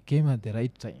nimekuja I came at the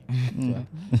right time.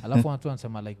 Alafu watu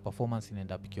wanasema like performance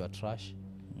inaenda pikiwa trash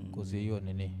because hiyo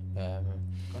nini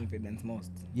confidence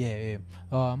most.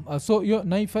 So hiyo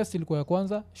night first ilikuwa ya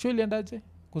kwanza. Show iliendaje?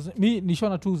 Because mimi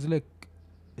nishona tu zile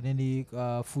nini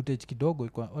footage kidogo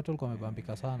watu walikuwa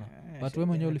wamebambika sana. But wewe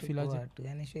mwenyewe ulifilaje?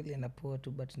 Yani show ilienda poa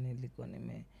tu, but nilikuwa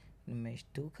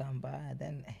nimeshtuka mbaya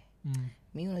then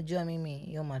mi unajua mimi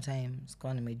hiyo matime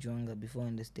sikuwa nimejuanga before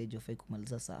in the stage of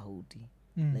kumaliza sauti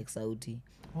like sauti.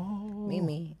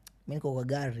 Mimi niko kwa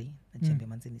gari nachambia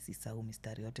manzeni sisahau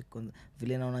mistari yote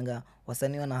vile naonanga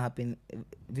wasanii wana happen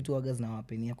vitu waga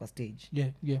zinawapenia kwa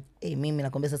stage. Mimi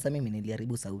nakwambia sasa mimi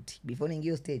niliharibu sauti before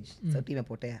niingie stage. Sauti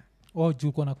imepotea.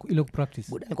 Juu kuna ile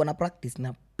practice. Buda niko na practice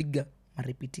napiga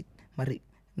repeat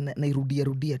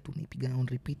nairudia tu nipiga on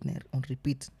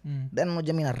repeat. Then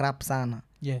unajua mimi na rap sana.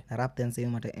 Na rap then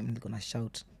same time niko na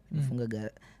shout.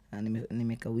 Nimefunga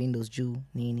nimeka windows juu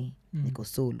nini niko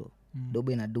solo.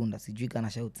 Dobe na dunda sijui kana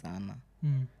shout sana.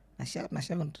 Na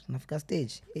shout nafika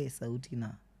stage sauti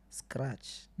na scratch.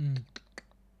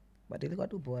 But ilikuwa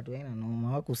tu poa tu haina noma,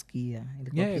 hawakusikia.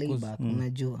 Ilikuwa playback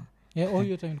unajua.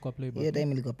 Hiyo time ilikuwa playback. Hiyo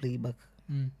time ilikuwa playback.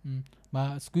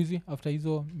 Ma squeezy after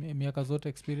hizo miaka zote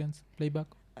experience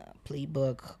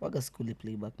playback waga skuli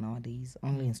playback nowadays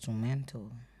only instrumental.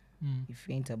 If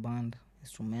you ain't a band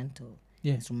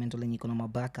instrumental yenye iko na ma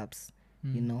backups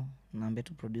you know, naambia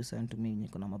tu producer and to me yenye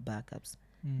iko na ma backups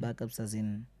backups as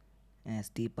in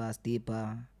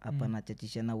steeper hapa na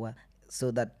chachisha na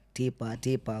so that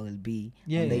taper will be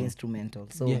on the instrumental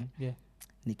so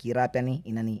nikirap yani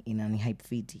inani hype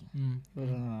fiti.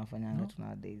 Nafanyanga tu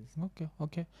nowadays.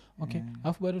 Okay.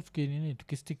 Alafu bado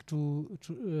tukistick to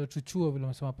chuo vile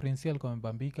umesema Prince alikuwa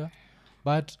amebambika,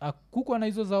 but kuko na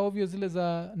hizo za ovyo zile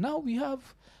za now we have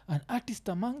an artist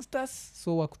amongst us,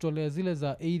 so wakutolea zile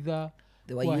za either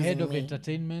head of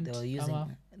entertainment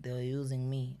they were using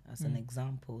me as an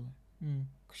example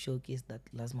to showcase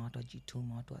that lazima watu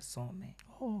wajitume, watu wasome.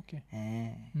 Okay.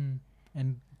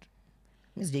 And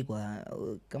mimi kwa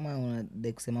kama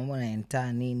unadai kusema mbona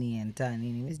enta nini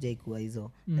mimi sijai kuwa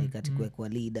hizo like atikwe kwa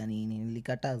leader nini,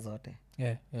 nilikata zote.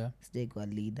 Yeah. Sijai kuwa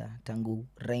leader tangu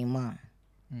Raima.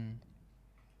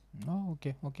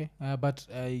 Okay. But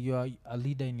you are a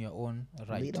leader in your own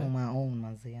right. Leader of my own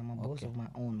manze, I'm a boss of my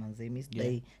own manze. Mimi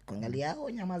sijai kuangalia hao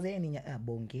nyamazeni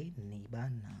bonge ni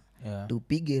bana. Yeah.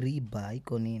 Tupige riba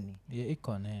iko nini? Yeah,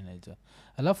 iko nini ja.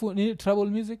 Alafu ni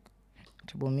Trouble Music?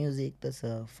 Trouble Music, that's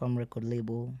a farm record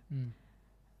label.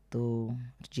 To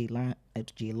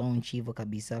launch hivyo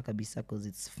kabisa because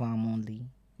it's farm only.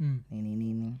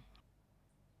 Nini.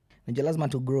 Ndio lazima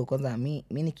to grow kwanza. Mimi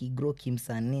nikigrow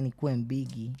kimsanii ni kuwe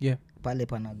mbigi. Yeah. Pale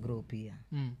pana grow pia.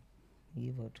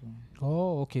 Hivyo tu.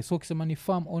 Okay. So ukisema ni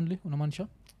farm only unamaanisha?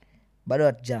 Bado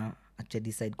hatuja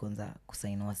decide kwanza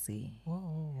kusign wasi.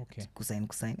 Okay.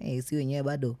 Kusign. Si wenyewe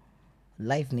bado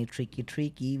life ni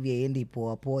tricky hivi, endi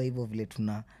poa hivyo vile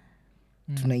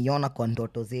tunaiona kwa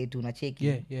ndoto zetu, unacheki.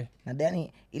 Yeah. Na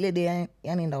yani ile day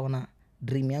yani ndaona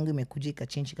dream yangu imekuja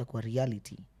ikachange kwa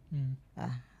reality.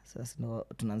 Sasa ndo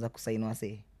tunaanza kusign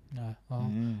wase.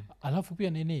 Alafu pia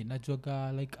nini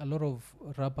najuaga like a lot of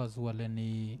rappers wale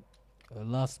ni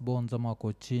last born ama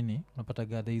wako chini, unapata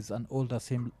there is an older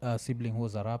sibling who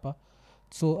was a rapper.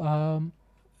 So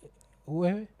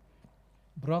wewe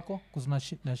brako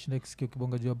kuzinashinda kisikio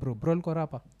kibonga jua bro alikuwa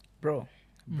rapper? Bro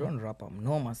ni rapper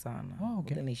mnoma sana.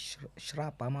 Okay. Ni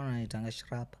shrapa ama anaitanga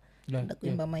shrapa. Ndio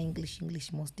kuimba ma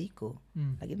English mostiko.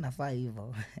 Lakini nafaa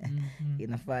hivyo.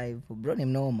 Inafaa hivyo. Bro ni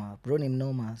mnoma.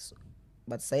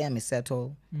 But sasa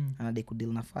amesettle. Anadai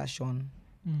kudeal na fashion.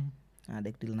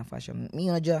 Mimi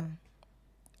unajua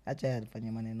acha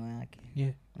alifanya maneno yake.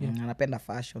 Yeah. Anapenda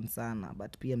fashion sana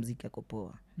but pia muziki yako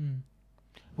poa.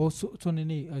 So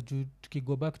nini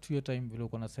tukigo back to your time vile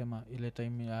uko nasema ile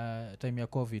time ya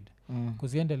COVID.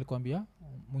 Kuziende alikwambia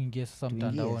muingie sasa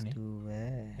mtandaoni.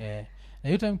 Na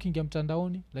hiyo time kingia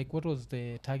mtandaoni like what was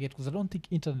the target, because I don't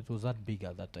think internet was that big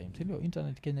at that time. Sio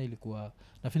internet Kenya ilikuwa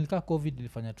na feel ka COVID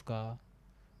ilifanya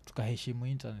tukaheshimu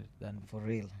internet than for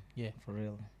real. Yeah, for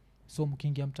real. So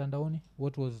mkingia mtandaoni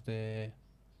what was the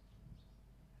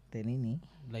nini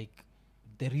like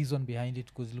the reason behind it,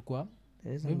 because ilikuwa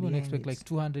maybe we expect like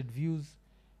 200 views.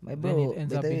 My bro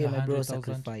ends up being 100,000.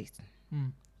 Sacrificed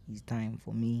his time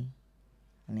for me.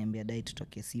 Ananiambia dai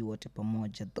tutoke si wote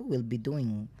pamoja. Though we'll be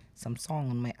doing some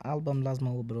song on my album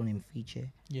lazima bro ni mfiche.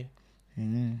 Yeah.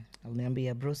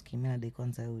 Aliniambia broski mimi hadi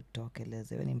kwanza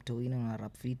utokeleze. Wewe ni mtu wina una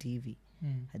rap fiti hivi.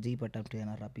 Hajipata mtu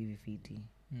ana rap hivi fiti.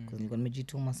 Because nilikuwa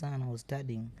nimejituma sana, I was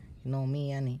studying. You know me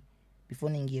yani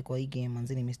before niingie kwa hii game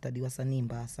manzi nimestudy wasanii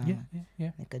mbaya sana.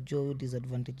 Yeah. Nikajua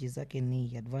disadvantages zake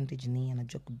ni advantage ni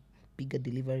anajua kupiga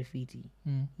delivery fiti.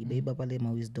 Ibaiba pale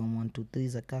ma wisdom 1 2 3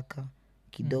 za kaka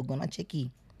kidogo na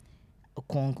cheki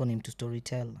Okonko ni mtu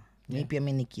storyteller. Mimi pia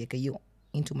mimi nikiweka hiyo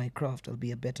into my craft I'll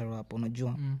be a better rapper,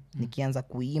 unajua. Nikianza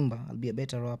kuimba I'll be a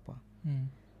better rapper.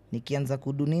 Nikianza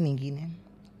kudu nini nyingine,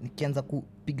 nikianza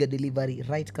kupiga delivery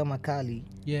right kama kali,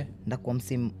 ndakuwa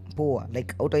msim poa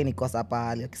like auto ni kosa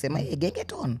pale akisema hey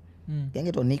gengeton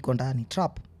niko ndani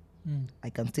trap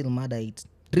I can still murder it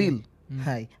drill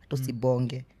hai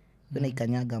tusibonge kuna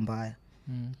ikanyaga mbaya.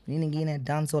 Nini nyingine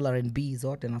dancehall R&B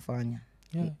zote nafanya.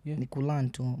 Ni kulearn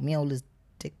tu. Me always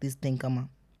take this thing kama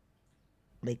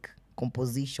like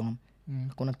composition.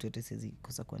 Hakuna kitu yote siwezi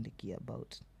kosa kuandikia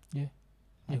about.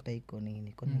 Hata iko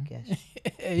nini kwenye cash.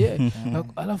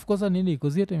 Alafu kosa nini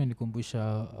kozi hata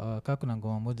imenikumbusha kako na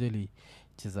ngoma moja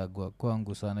ilicheza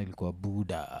kwangu sana, ilikuwa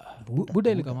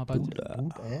Buda ile kama paje.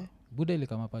 Buda ile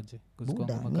kama paje kozi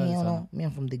kwangu makali sana. Me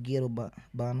I'm from the ghetto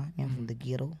bana. Me I'm from the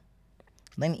ghetto.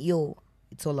 Then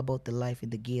it's all about the life in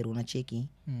the ghetto, unacheki.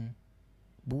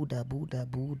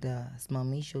 Buda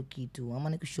simamisho kitu ama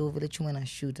nikushow vile chuma na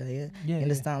shooter. You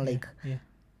understand like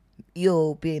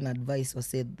pia in advice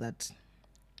was said that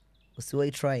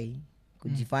usiwai try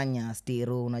kujifanya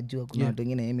stereo, unajua kuna watu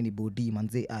wengine mimi ni body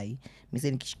manze ai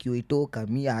mimi nikishikiwa itoka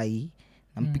mimi ai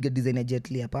nampiga design ya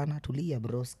Jet Li. Hapana, tulia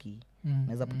broski.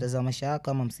 Naweza poteza maisha yako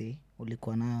kama mse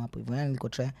ulikuwa na hapo hivyo. Yani nilikuwa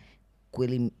try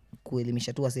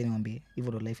kuelimisha tu wase niambie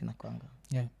hivyo ndo life inakwanga.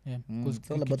 Yeah.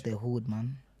 It's all about the hood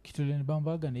man. kitu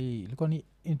linibambaga ni ilikuwa ni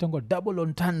inatangwa double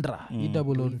entendre. Hii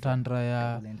double entendre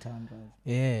ya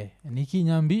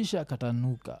nikinyambisha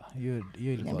katanuka. Hiyo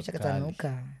ilikuwa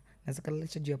katanuka. Naweza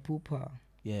kalalisha juu ya pupa.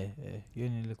 Hiyo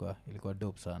ilikuwa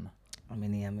dope sana.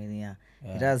 Amenia.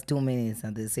 It has 2 minutes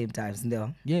at the same time,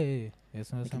 ndio?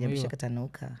 Nikinyambisha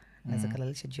katanuka. Naweza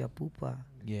kalalisha juu ya pupa.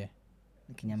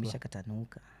 Nikinyambisha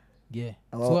katanuka.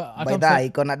 So by that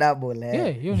iko na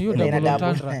double. Hiyo double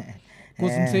entendre.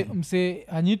 Because mse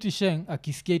anyiti sheng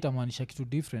akisikia itamaanisha kitu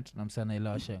different na mse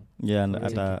anaelewa sheng.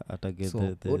 Ata get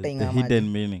the hidden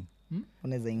meaning.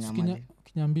 Unaweza ingamaje?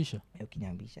 Kinyambisha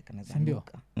kanaweza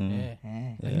nuka.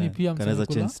 Lakini pia kanaweza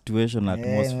change situation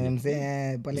atmosphere.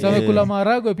 Mse pale sasa kula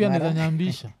maharagwe pia anaweza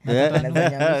nyambisha. Anaweza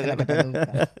nyambisha na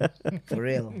katanuka. For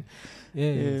real.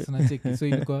 Sana cheki. So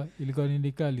ilikuwa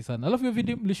ni kali sana. Alafu hiyo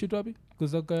video mlishoot wapi?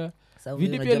 Kuzoka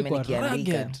video pia ilikuwa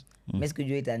rugged. Mimi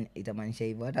sikujua itamaanisha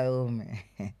hivyo hata wewe.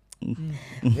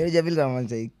 Wewe javile kama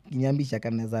kinyambisha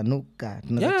kanaweza nuka.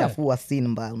 Tunaweza chafua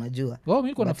Simba unajua. Mimi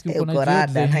niko nafikiri kuna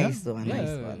joke. Nice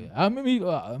one. Mimi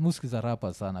musikiza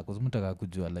rapa sana kwa sababu nataka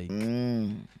kujua like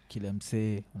kile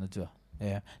msee unajua.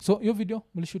 So hiyo video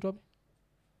mlishoot wapi?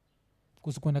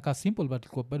 Kusikwenda ka simple but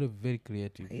ilikuwa bado very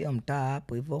creative. Hiyo mtaa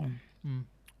hapo hivyo.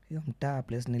 Hiyo mtaa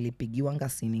place nilipigiwa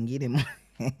ngasi nyingine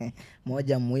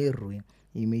moja Mweru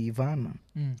imeivana.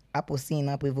 Hapo scene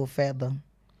hapo hivyo fedha.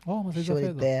 Masaiza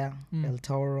fedha. There, El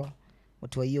Toro.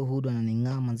 Watu wa hiyo hood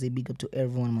wananing'aa manzi, big up to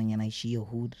everyone mwenye anaishi hiyo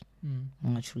hood.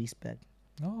 Much respect.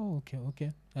 Okay.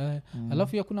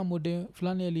 Alafu ya kuna mode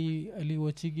fulani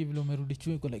aliwachigi vile umerudi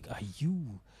chuo iko like are you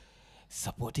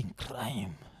supporting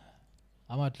crime?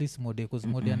 Ama at least mode cause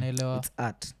mode anaelewa it's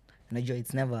art. Unajua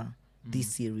it's never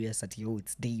this serious at you,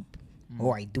 it's deep.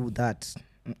 I do that.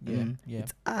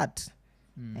 It's art.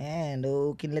 And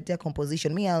ukiniletea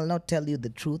composition, me I'll not tell you the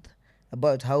truth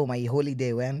about how my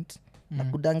holiday went. Na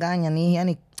kudanganya ni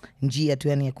yani njia tu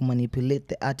yani ya kumanipulate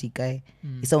the art ikae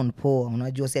sound poa.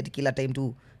 Unajua si ati kila time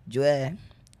tu joe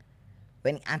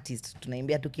when artist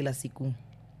tunaimbia tu kila siku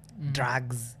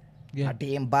drugs a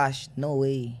damn bash, no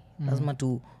way. Lazima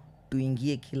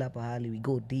tuingie kila pahali, we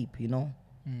go deep, you know.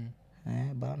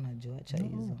 Bana joa cha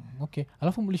hizo. Okay.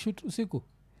 Alafu mlishoot usiku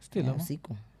still ama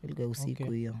usiku? Ilikuwa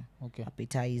usiku hiyo. Okay.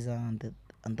 Appetizer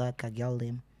and that girl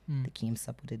them. They came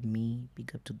supported me,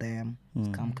 big up to them.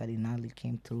 Scam Cardinal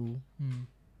came through.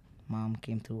 Mom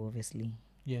came through obviously.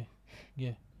 Yeah.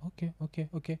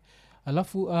 Okay.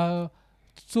 Alafu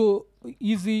so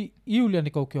easy hii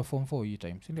uliandika ukiwa form 4 hii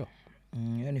time, si ndio?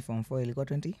 Hiyo ni form 4 ilikuwa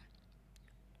 20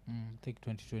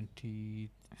 take 2020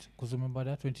 kuzumemba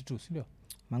 22, si ndio?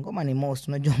 Mangoma ni most,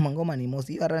 unajua mangoma ni most.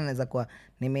 Hiyo hata naweza kwa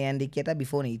nimeandikia hata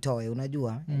before niitoe,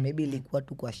 unajua. Maybe ilikuwa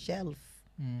tu kwa shelf.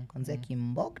 Kwanza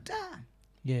kimbokta.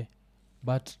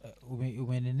 But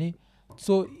umenini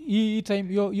so hii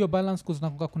time your balance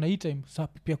kuzinakuka kuna hii time saa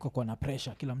pia kwa na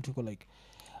pressure kila mtu yuko like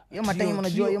hiyo matime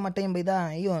unajua hiyo matime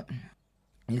bidhaa hiyo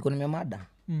nilikuwa nimemada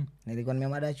nilikuwa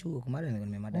nimemada chuo kumada nilikuwa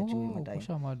nimemada chuo hiyo matime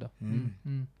kisha mada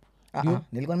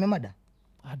nilikuwa nimemada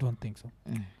I don't think so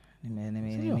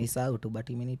nimeisahau tu but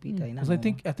imenipita ina I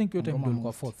think your time ndio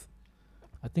ulikuwa fourth.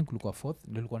 I think ulikuwa fourth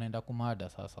ndio ulikuwa naenda kumada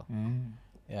sasa.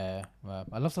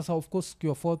 Alafu sasa of course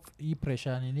kiwa fourth hii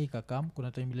pressure nini kakam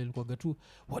kuna time ile ilikuwa gatu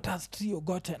what has trio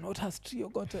gotten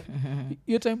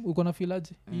hiyo time uko na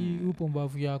filaje hii upo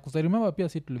mbavu ya kusa remember pia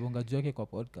sisi tulibonga juu yake kwa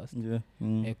podcast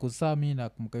kusa mimi na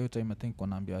kumka hiyo time I think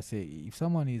konaambia say if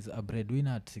someone is a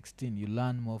breadwinner at 16 you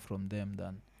learn more from them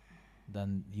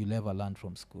than you'll ever learn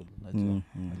from school.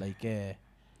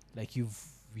 Like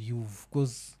you've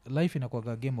cause life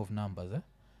inakuwa a game of numbers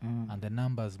and the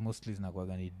numbers mostly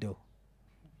zinakuwa ni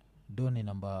do ni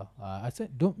number I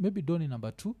said maybe do ni number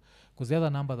 2 because the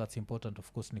other number that's important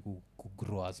of course ni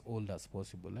grow as old as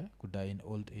possible could die in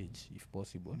old age if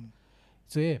possible.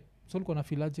 So so ulikuwa na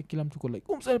feel aje kila mtu ko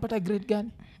like umsalipata grade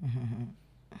gani?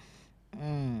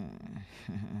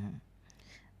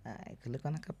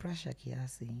 Kulikuwa na pressure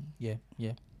kiasi.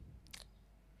 Yeah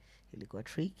ilikuwa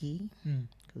tricky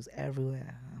because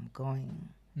everywhere I'm going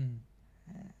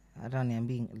hata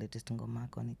niambie latest ngoma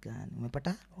yako ni gani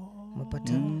umepata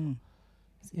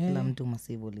kila mtu ma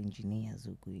civil engineers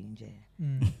huku nje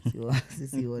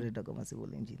sisi wote tuko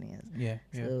civil engineers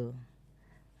so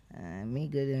mi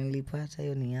grade nilipata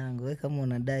hiyo ni yangu. Wewe kama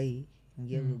unadai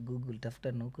ingia Google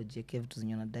tafuta na huko JK vitu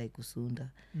zenye unadai kusunda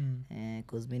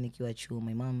cause mimi nikiwa chuo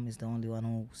my mom is the only one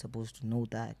who supposed to know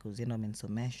that cause yeye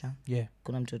amenisomesha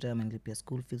kuna mtu yote amenilipia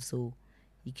school fees so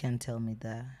you can't tell me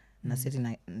that na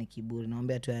sisi ni kiburi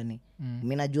naomba tu yani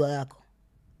mimi najua yako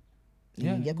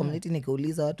ningia community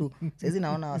nikauliza watu sasa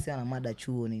naona wasi wana mada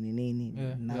chuo nini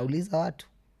nauliza watu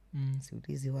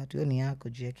siulizi watu hiyo ni yako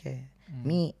jieke.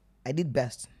 Me I did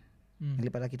best.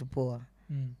 Nilipata kitu poa.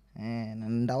 Na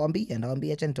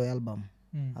ndawambia acha nitoe album.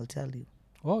 I'll tell you.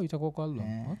 Oh, itakuwa kwa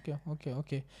album.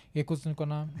 Okay. Yeah, cause niko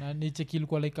na nicheki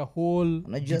ilikuwa like a whole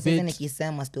unajua sasa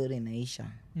nikisema story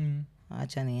inaisha.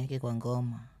 Acha niweke kwa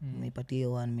ngoma. Nipatie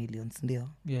 1 million ndio.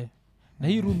 Yeah. Na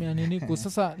hii room ya nini kwa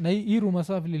sasa na hii room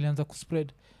sasa vile ilianza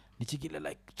kuspread. Nichekile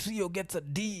like trio gets a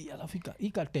D alafu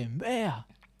ikatembea.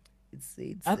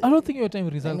 I don't think your time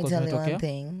result was not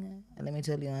okay. Let me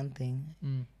tell you one thing.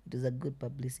 It was a good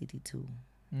publicity too.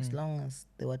 As long as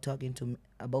they were talking to me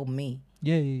about me.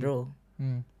 Yeah. Bro.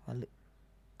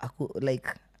 Like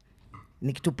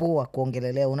nikitupoa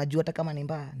kuongelelea unajua hata kama ni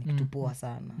mbaya nikitupoa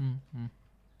sana.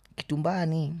 Kitu mbaya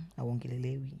ni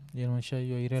auongelelewi. Inaonyesha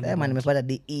hiyo irrelevant. Sema nimepata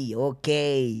DE.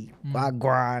 Okay.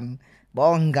 Wagwan.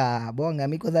 Bonga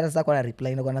miko sasa kwa na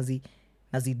reply na kwa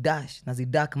nazidash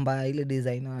mbaya ile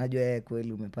design unajua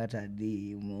kweli umepata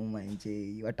D umeuma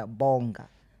nje watabonga.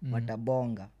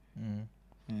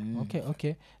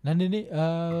 Okay. Na nini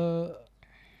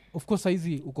of course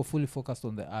hizi uko fully focused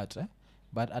on the art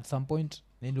but at some point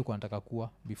nini ulikuwa unataka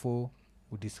kuwa before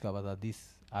you discover that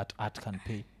this art can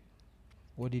pay?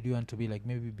 What did you want to be like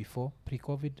maybe before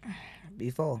pre-covid?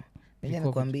 Before mimi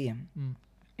nakwambia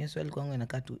Yesu alikuwa ngwe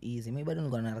inakaa tu easy. Mimi bado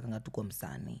nilikuwa nataka tu kwa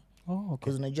msanii. Okay.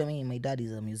 Because unajua mimi my dad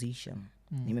is a musician.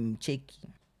 Nimemcheki.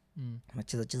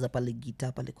 Anacheza pale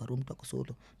guitar pale kwa room kwa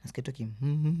solo. Nasikia tu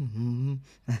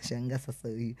nashangaa sasa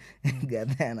huyu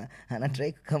gadana ana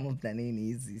try kama nini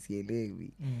hizi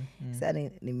sielewi. Sasa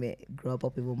nime grow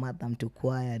up hivyo madam to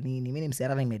choir nini. Mimi ni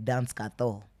msera nime dance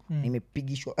katho.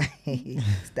 Nimepigishwa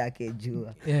stake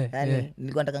jua. Yaani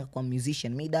nilikuwa nataka kwa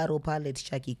musician. Mimi daro pale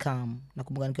tishaki kam.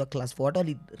 Nakumbuka nikiwa class 4 watu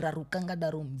walirarukanga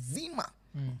daro mzima.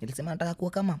 Nilisema nataka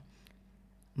kuwa kama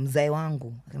mzee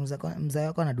wangu. Mzee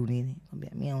wako ana dunini.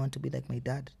 Nikamwambia me I want to be like my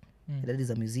dad. My dad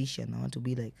is a musician. I want to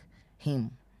be like him.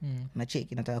 Na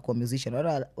cheki nataka kuwa musician.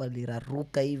 Wale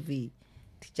waliraruka hivi.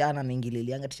 Ticha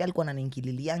ananiingililianga. Ticha alikuwa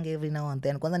ananiingililianga every now and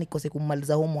then. Kwanza nikose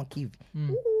kumaliza homework hivi.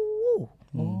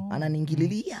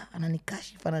 Ananiingililia,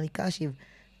 ananikashifu.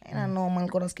 Na normal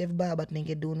nilikuwa nasikia vibaya but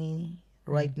ningedo nini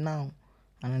right now.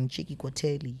 Ananicheki kwa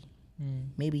teli.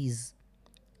 Maybe his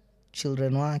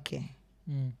children wake.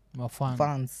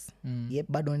 Fans. Yep,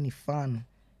 bado ni fan.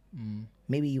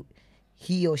 Maybe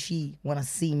he or she wanna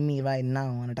see me right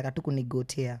now. Anataka tu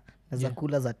kunigotea. Unaweza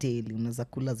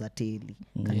kula za teli.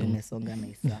 Kama umesonga na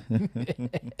isa.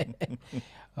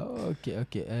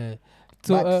 Okay.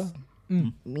 So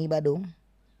me bado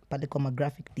pale kwa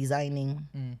graphic designing.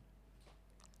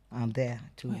 I'm there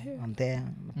too. I'm there.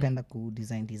 Napenda ku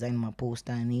design my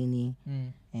poster nini.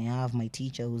 And I have my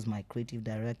teacher who's my creative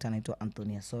director anaitwa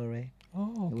Anthony Sore.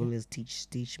 Okay. He always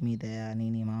teach me there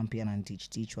nini mampi and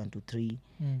teach 1 2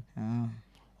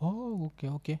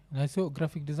 3. Okay. Na so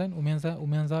graphic design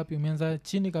umeanza wapi? Umeanza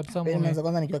chini kabisa mbona? Nimeanza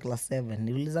kwanza nikiwa class 7.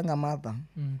 Nilizanga mother.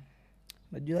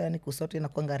 Unajua yani kusote na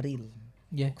kwanga real.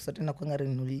 Yeah. Kusote na kwanga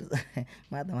real.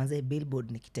 Mother manze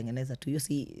billboard nikitengeneza tu. You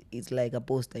see it's like a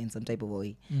poster in some type of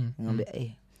way.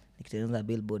 Ngombe nikitengeneza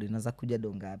billboard inaanza kuja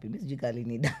donga wapi? Mimi sijui kali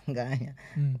ni danganya.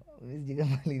 Mimi sijui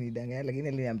kama ni danganya lakini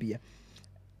aliniambia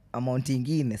amount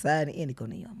nyingine. Sasa niko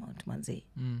na hiyo amount manze.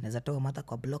 Naweza toa mata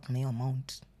kwa block na hiyo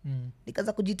amount.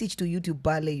 Nikaanza kujiteach to YouTube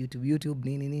pale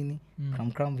YouTube nini.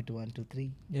 Cram vitu 1 2 3.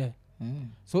 Yeah.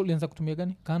 So ulianza kutumia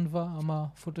gani? Canva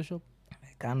ama Photoshop?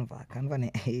 Canva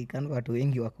watu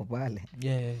wengi wako pale.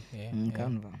 Yeah.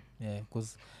 Canva. Yeah,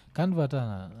 cuz Canva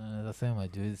hata nasema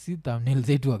juu si thumbnail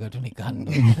zetu wakati ni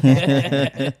Canva.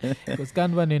 Cuz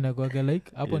Canva ni inakuwa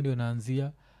like hapo ndio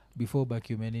naanzia before back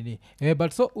nini.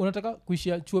 But so unataka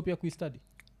kuishia chuo pia kuistudy?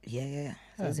 Yeah.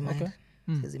 Says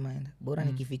mind. Bora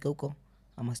nikifika huko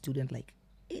I'm a student like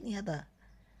any other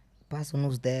person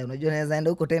who's there. Unajua naweza enda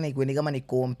huko tena ikuwe ni kama ni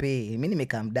kompe. Mimi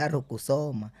nimekaa mdaro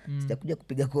kusoma. Sitakuja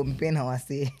kupiga kompe na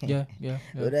wase. Yeah.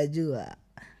 Unajua.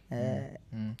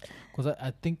 Because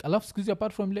I think I love squeeze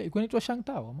apart from ile ikuwa inaitwa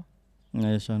Shangtao ama?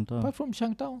 Yeah, Shangtao. Apart from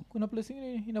Shangtao kuna place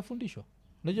nyingine inafundishwa.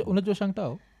 Unajua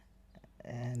Shangtao?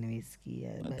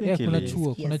 Nimesikia. Kuna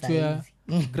chuo ya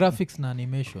graphics na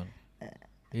animation.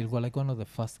 Ilikuwa like one of the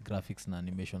first graphics na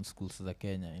animation schools za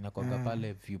Kenya. Inakuanga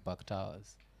pale View Park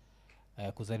Towers.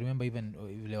 Because I remember even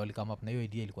vile wali come up na hiyo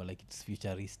idea ilikuwa like it's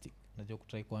futuristic. Unajua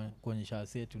kutry kuonyesha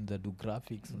set unza do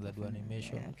graphics, unza do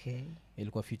animation. Okay.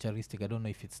 Ilikuwa futuristic. I don't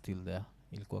know if it's still there.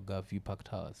 Ilikuwa View Park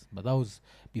Towers. But that was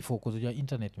before because ya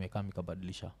internet imekama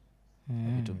ikabadilisha.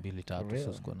 Vitu 2 3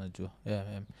 so sikuwa najua.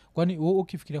 Yeah. Kwani wewe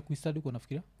ukifikiria kuistudy uko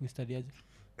nafikiria kuistudy aje?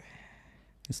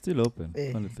 It's still open.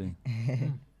 Funny thing.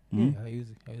 I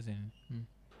use it.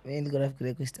 Mimi niko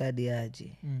nafikiria kuistudy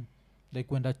aje. like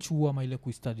kwenda chuo ama ile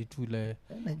kustudy tu ile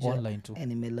online tu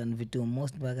nimelearn vitu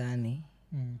most bagani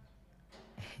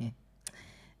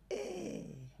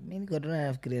mimi niko tu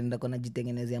nafikiria ndio kuna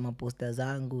jitengenezea maposter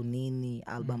zangu nini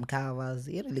album covers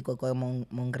hiyo ilikuwa kwa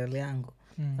mongrel yangu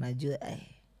unajua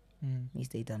mimi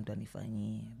sitaita mtu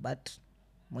anifanyie but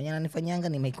mwenye ananifanyanga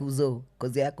ni mekuzo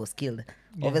cause yako skilled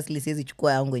obviously siwezi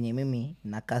chukua yangu yenye mimi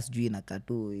na cast juu na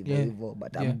katu hivyo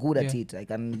but I'm good at it I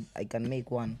can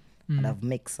make one and I've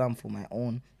make some for my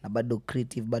own na bado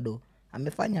creative bado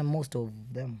amefanya most of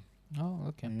them.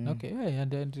 Okay. Yeah,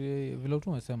 and vile tu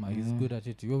umesema he's good at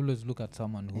it. You always look at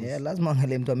someone who's lazima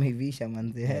angalie mtu ameivisha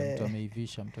manze.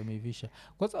 Mtu ameivisha.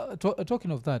 Kwanza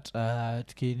talking of that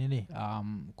tukinini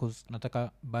cause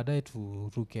nataka baadaye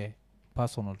turuke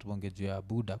personal tubonge juu ya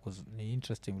Buddha cause ni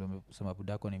interesting vile umesema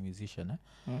Buddha yako ni musician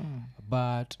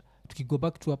but tukigo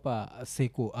back to hapa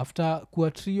Seiko after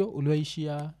kuwa trio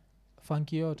uliwaishia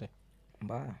funky yote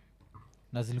mbaya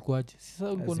na zilikuwaje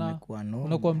sasa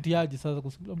unakuwa mtiaji sasa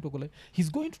kusikia mtu kule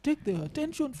he's going to take the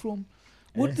attention from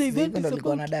what the event is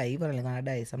about hivyo nilikuwa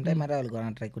nadai sometime hata walikuwa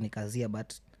wanatry kunikazia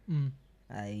but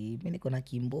mimi niko na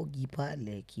kimbogi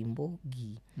pale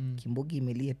kimbogi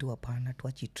imelia tu hapana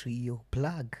tuachi trio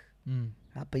plug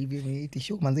hapa hivi ni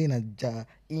tisho manzi inaja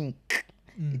ink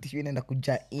tisho inaenda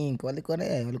kuja ink walikuwa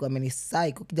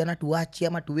wamenisai kwa kijana tuachi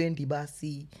ama 20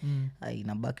 basi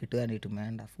inabaki tu yani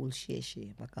tumeenda full sheshe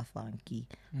mpaka funky.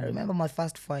 I remember my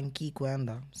first funky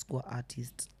kwenda square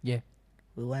artist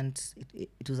we went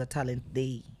it was a talent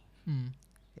day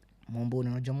Momboni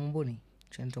unajua Momboni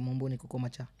chento Momboni kuko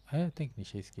macha I think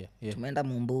nishaisikia tumeenda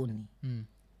Momboni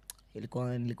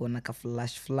ilikuwa na ka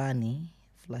flash flani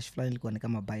ilikuwa ni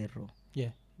kama biro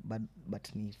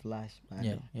but ni flash bado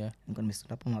nilikuwa nimesunda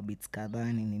hapo mabits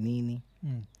kadhaa nini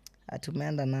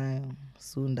tumeenda nayo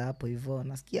sunda hapo hivyo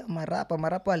nasikia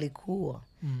marapa alikuwa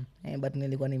but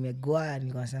nilikuwa nimegwaa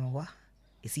nilikuwa nasema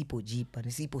isipojipa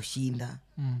nisiposhinda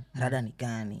rada ni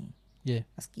gani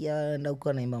nasikia ndio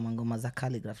uko naimba mangoma za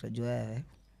calligraph najua wewe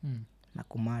na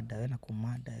kumada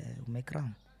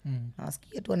umekram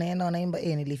nasikia tu wanaimba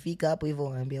nilifika hapo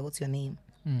hivyo anambia what's your name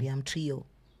I'm trio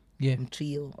I'm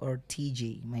trio or TJ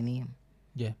my name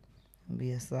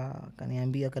mbia saa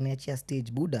kaniachia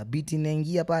stage Buddha beat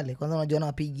inaingia pale kwanza unajua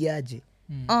nawapigiaje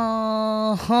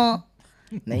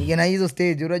na hizo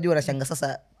stage unajua unashanga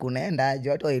sasa kunaenda aje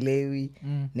watu waelewi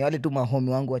ni wale tu mahomi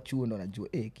wangu wa chuo ndo wanajua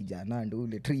kijana ndo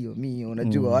ule trio mimi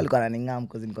unajua wale kwa ningam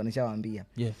cause niko nishawaambia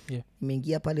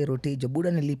nimeingia pale rotage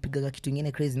Buddha nilipiga kitu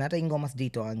kingine crazy na hata ngoma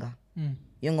sijaitoanga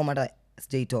hiyo ngoma hata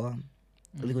sijaitoa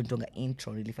ilikuwa nitonga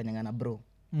intro nilifanyanga na bro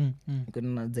niko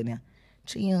nazania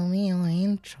trio mio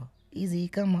intro easy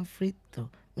kama free throw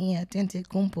mi atente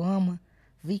kumpo ama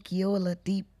vikiola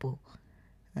tipo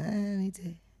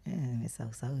nite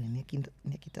nimesahau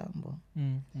ni kitambo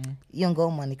hiyo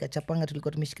ngoma nikachapanga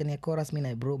tulikuwa tumeshikania chorus mimi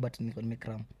na bro but nilikuwa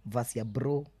nimekram verse ya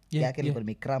bro yake nilikuwa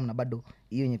nimekram na bado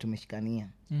hiyo yenye tumeshikania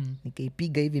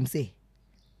nikaipiga hivi msee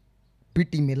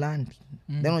piti melandi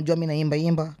then unajua mimi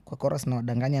naimba kwa chorus na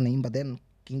wadanganya naimba then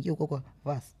kiingia huko kwa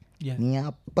verse ni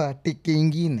hapa tiki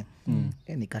ingine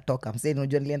nikatoka msee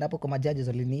unajua nilienda hapo kwa majaji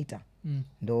waliniita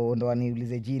ndo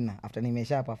waniulize jina after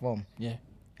nimesha perform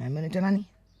amenita nani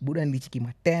Buddha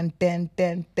nilichikima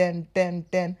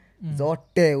 10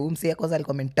 zote umse kwanza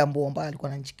alikuwa amenitambua mbaya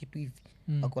alikuwa ananichiki tu hivi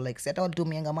wako like sasa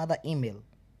walitumianga mother email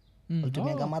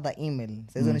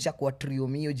sasa nishakuwa trio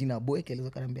mio jina boyke alizo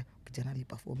kaniambia kijana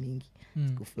aliperform mingi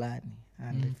siku fulani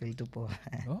and feel tu poa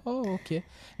okay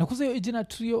na kuza hiyo jina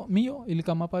trio mio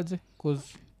ilikama paje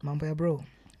cause mambo ya bro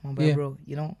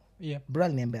you know bro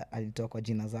aliniambia alitoa kwa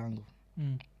jina zangu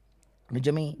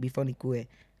unajua mimi before nikue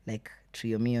like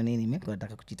trio mio nini mimi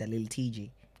nataka kujiita Lil TJ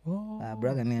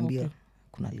bro ananiambia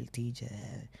kuna Lil TJ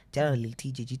tena Lil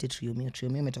TJ jite trio mio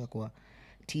imetoka kwa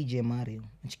TJ Mario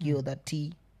nchikio that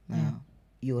T na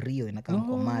hiyo Rio inakam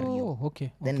kwa Mario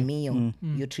then Mio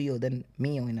hiyo trio then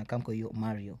Mio inakam kwa hiyo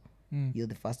Mario hiyo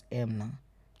the first M na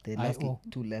the last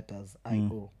two letters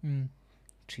IO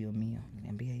trio Mio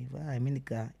niambia hivyo mimi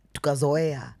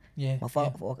tukazoea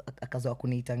akazoea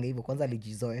kuniitanga hivyo kwanza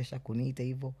alijizoesha kuniita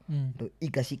hivyo ndo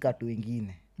ikashika tu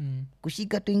wengine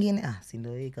kushika tu wengine si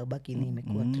ndio ikabaki ni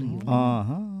imekuwa trio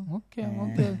okay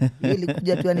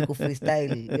ilikuja tu yani ku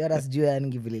freestyle yara sijui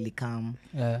yani vile likam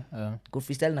ku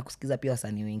freestyle na kusikiza pia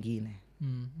wasanii wengine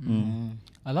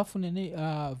alafu nini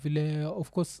vile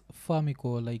of course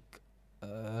Famiko like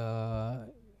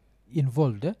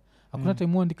involved hakuna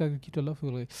time uandika kitu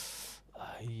alafu like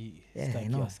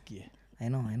I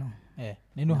know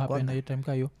nini happen na hiyo time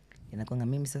kayo inakuanga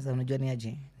mimi sasa unajua ni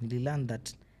aje nililearn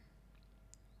that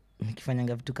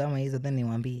nikifanyanga vitu kama hizo then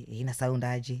niwaambie ina sound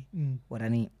aje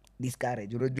wanani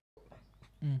discourage unajua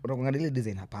unakuanga ile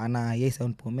design hapana yeye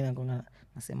sound poa mimi nakuanga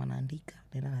nasema naandika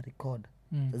nenda na record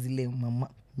zile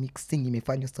mixing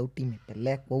imefanywa sauti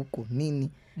imepelekwa huko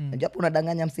nini najua hapo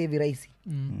unadanganya msee rahisi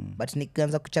but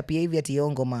nikianza kuchapia hivi ati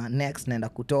ngoma next naenda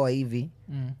kutoa hivi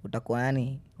utakuwa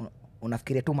yani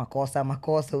unafikiria tu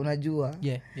makosa unajua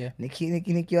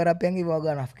nikiwa rap yangu hivyo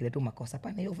waga nafikiria tu makosa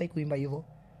hapana hiyo fai kuimba hivyo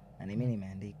na mimi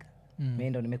nimeandika mimi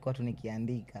ndo nimekuwa tu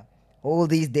nikiandika all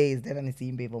these days tena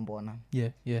nisiimbe hivyo mbona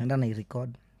nenda na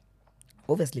record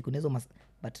obviously kunezo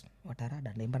but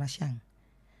watarada naimba na shang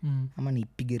ama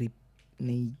nipige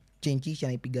ni changeisha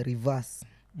naipiga reverse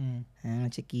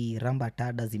nacheki ramba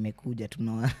tada zimekuja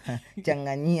tunawa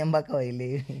changanyia mpaka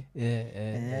waelewi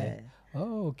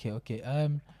okay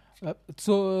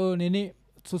so nini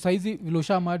so saizi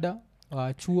vilosha mada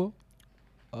chuo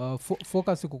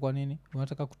focus iko kwa nini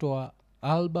unataka kutoa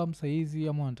album saizi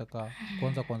ama unataka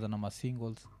kwanza na ma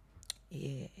singles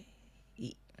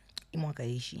mwaka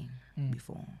ishi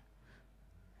before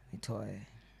nitoe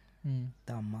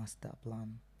the master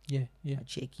plan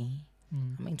cheki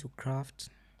I'm into craft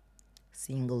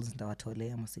singles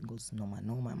nitawatolea ma singles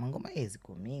noma mangoma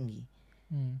ziko mingi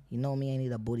you know me I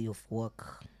need a body of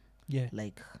work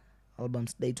like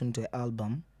albums day to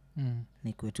album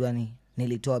ni kwetuani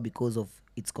nilitoa because of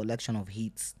its collection of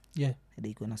hits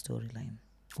ndio iko na storyline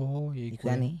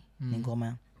ikwani ni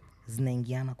ngoma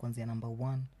zinaingiana kuanzia number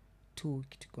 1 2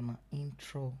 kitu iko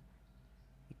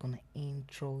na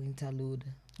intro interlude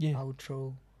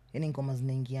outro yani ngoma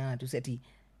zinaingiana tu seti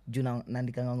juu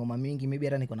naandika ngoma mingi maybe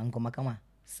hata niko na ngoma kama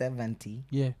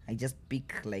 70 I just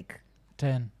pick like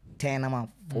 10 ama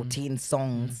 14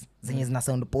 songs zenye zina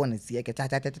sound pone sieke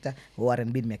cha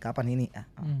R&B nimeka hapa nini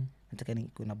nataka ni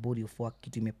kuna body of work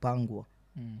kitu imepangwa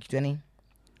kitu yani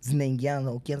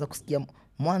zinaingiana ukianza kusikia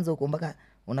mwanzo uko mpaka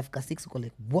unafika 6 uko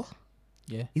like what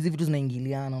hizi vitu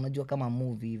zinaingiliana unajua kama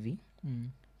movie hivi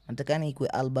nataka ni ikuwe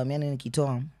album yani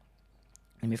nikitoa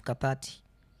nimefika 30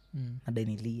 nadai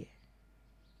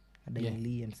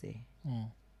nilie msee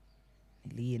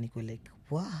nilie niko like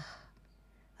wow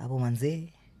hapo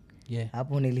manzee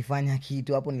hapo nilifanya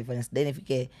kitu hapo nilifanya sidai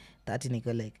nifike 30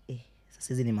 niko like sasa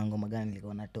hizi ni mangoma gani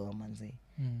nilikuwa natoa manzee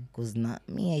cause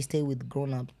me I stay with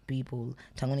grown up people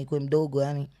tangu nikuwe mdogo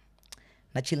yani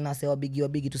na chill na sewa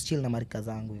bigi tu chill na marika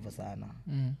zangu hivyo sana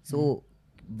so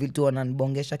vitu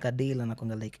wananibongesha kadila na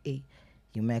konga like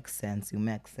you make sense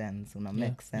una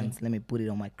make sense let me put it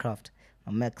on my craft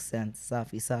make sense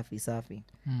safi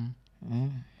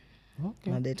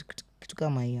okay na kitu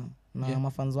kama hiyo na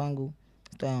mafans wangu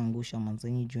tutaangusha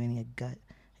manzenyi jueni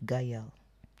guy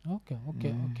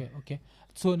okay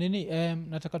so nini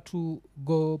nataka to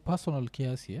go personal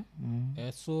kiasi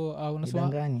so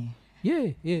unasema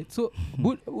so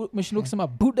meshindo kusema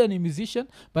Buddha ni musician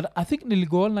but I think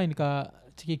niligo online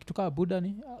chiki kitu kama Buddha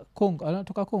ni Congo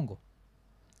anatoka Congo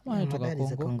anatoka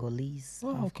Congo Congolese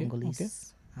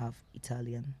Congolese half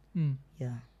Italian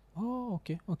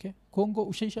okay Congo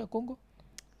ushaisha Congo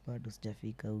bado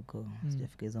sijafika huko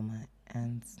sijafika hizo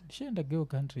ends shenda geo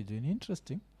country join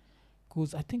interesting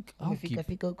cause I think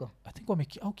fika huko I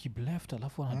think au keep left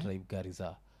alafu wana drive gari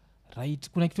za right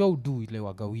kuna kitu au do ile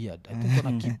waga weird I think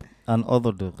wana keep an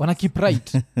other do wana keep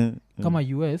right kama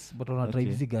US but wana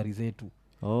drive hizi gari zetu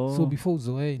so before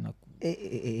uzoe na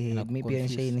maybe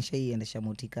nishaiendesha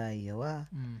motika hiyo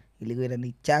ilikuwa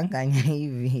inanichanganya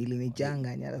hivi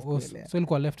ilinichanganya so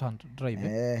ilikuwa left hand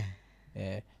drive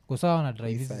kwa sawa wana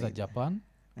drive hizi za Japan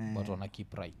but wana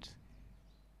keep right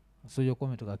so yoko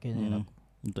umetoka Kenya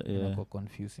inakuwa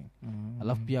confusing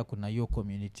alafu pia kuna hiyo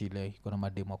community ile iko na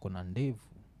mademo kuna ndevu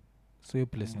so hiyo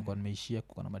place nilikuwa nimeishia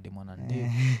kuna mademo na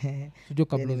ndevu sio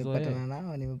kabla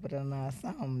nimepatana na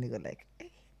Sam niko like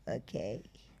okay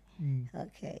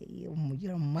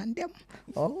you're mandem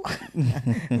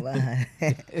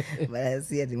but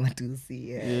see at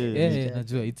matusi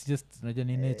najua it's just najua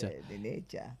ni nature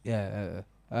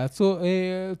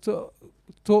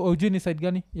so ujini side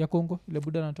gani ya Kongo ile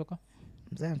Buddha anatoka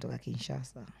mzee anatoka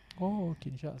Kinshasa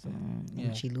Kinshasa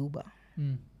Chiluba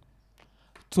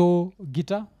so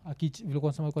guitar vile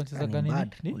kwa sema kwa cheza gani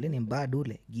ni ule ni bad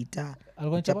ule guitar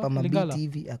alikuwa chapa mabiti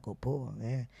hivi akopoa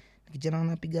kijana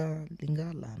anapiga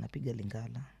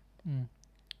lingala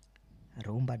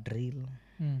rumba drill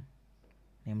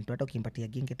ni mtu hata ukimpatia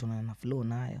ginge tunana flow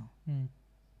nayo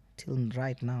till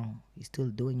right now he's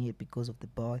still doing it because of the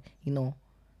boy you know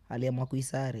aliamua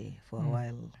kuisare for a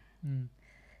while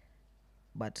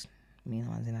but mimi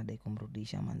manze nadai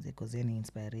kumrudisha manze cause ni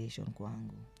inspiration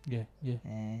kwangu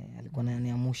alikuwa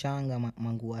ananiamushanga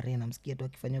mangu arena msikia tu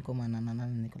akifanya kwa manana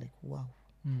niko like wow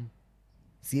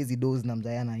siezi dozi na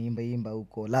mzaya naimba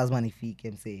huko, lazima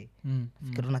nifike msee.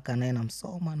 Fika tunakaa naye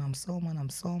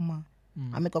namsoma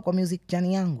amekuwa kwa music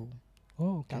chani yangu.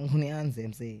 Tangu nianze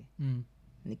msee.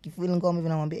 Nikifeel ngoma hivi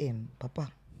namwambia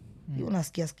papa you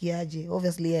unasikiaje?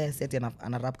 Obviously yes, eti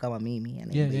ana rap kama mimi,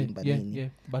 anaimba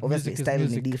nini. Obviously style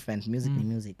ni different, music ni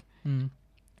music.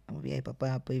 Amwambia papa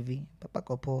hapo hivi, papa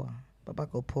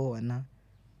ko poa na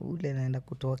ule naenda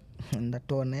kutoa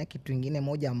na kitu kingine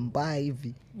moja mbaya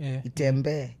hivi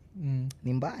itembee.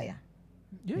 Ni mbaya.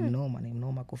 Ni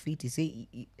mnoma kufiti. Si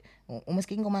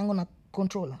umesikia ngoma yangu na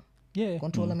controller?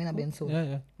 Controller mimi na benso.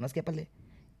 Unasikia pale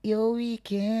yo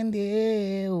weekend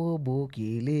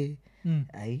ubukile.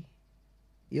 Ai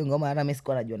hiyo ngoma hata mimi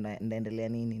sikuwa najua ndaendelea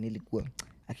nini, nilikuwa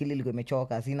akili ilikuwa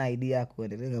imechoka, sina idea ya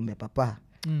kuendelea. Ngombe papa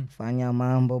fanya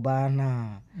mambo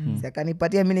bana. Si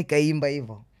akanipatia mimi nikaimba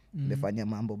hivyo. Nimefanya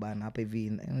mambo bana hapa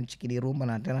hivi chikini rumba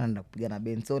na tena naenda kupiga na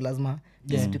band, so lazima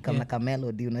kitu kama ka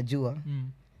melody unajua.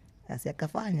 Asi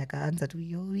akafanya kaanza tu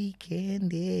yo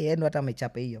weekend, yeye hata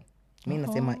amechapa hiyo. Mimi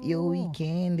nasema yo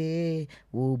weekend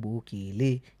ubukile,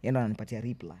 yeye ananipatia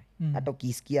reply. Hata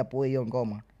ukisikia po hiyo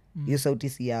ngoma, hiyo sauti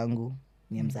si yangu,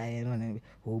 ni mzae ananiambia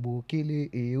ubukile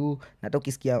na hata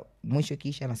ukisikia mwisho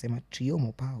kisha anasema trio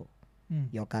mopao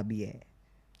yokabie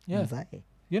mzae.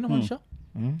 Yeye anamaanisha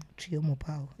trio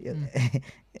mopao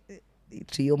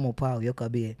trio mopao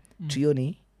yokabie. Trio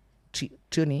ni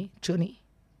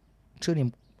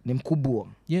mkubwa.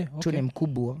 Trio ni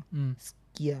mkubwa.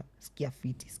 Sikia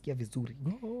fiti, sikia vizuri.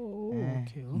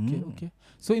 Okay.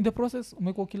 So in the process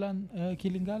umekuwa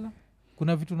Kilingala,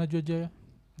 kuna vitu unajua je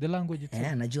the language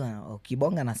itself? Najua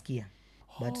kibonga nasikia.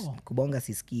 But kubonga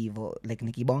sisikii hivyo. Like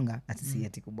nikibonga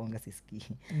ati kubonga sisikii.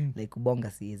 Like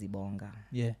kubonga siwezi bonga.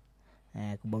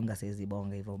 Kubonga siwezi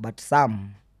bonga hivyo. But some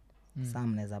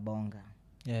naweza bonga.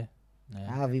 I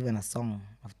have even a song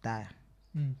of that.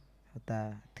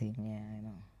 Thing, I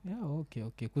know. Okay.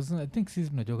 Because I think sisi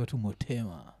tunajoga tu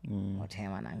motema.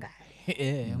 Motema na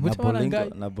ngai. Motema na ngai.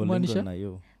 Na bolingo na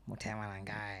yo. Motema na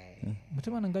ngai.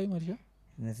 Motema na ngai maanisha?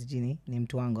 Nasijini ni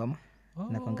mtu wangu ama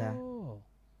nakonga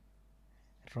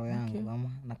roho yangu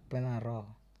ama nakupenda roho.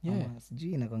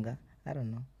 Sijui nakonga, I don't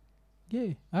know.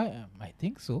 I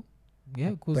think so.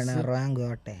 Kupenda roho yangu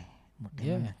yote.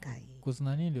 Motema na ngai. Because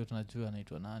nani ndio tunajua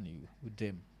anaitwa nani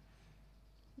udem.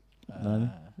 Nani?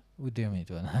 Udem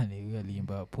anaitwa nani? Huyo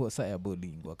aliimba posa ya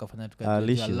bolingo akafanya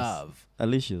tukajua love.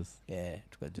 Alicious.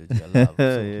 Tukajua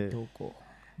love. Kitoko.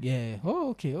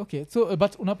 Okay. So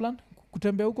but una plan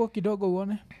kutembea huko kidogo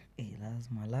uone?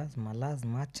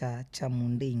 Lazima cha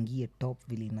munde ingie top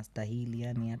vile inastahili,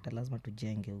 yani hata lazima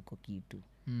tujenge huko kitu.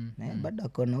 Na bado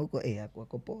akona huko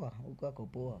ako poa, huko ako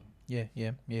poa.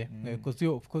 Because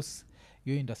of course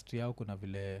your industry yao kuna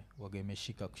vile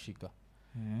wagemeshika kushika.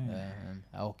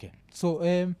 Okay.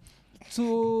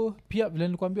 So pia vile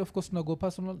nilikwambia of course tunago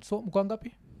personal. So mko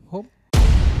ngapi home?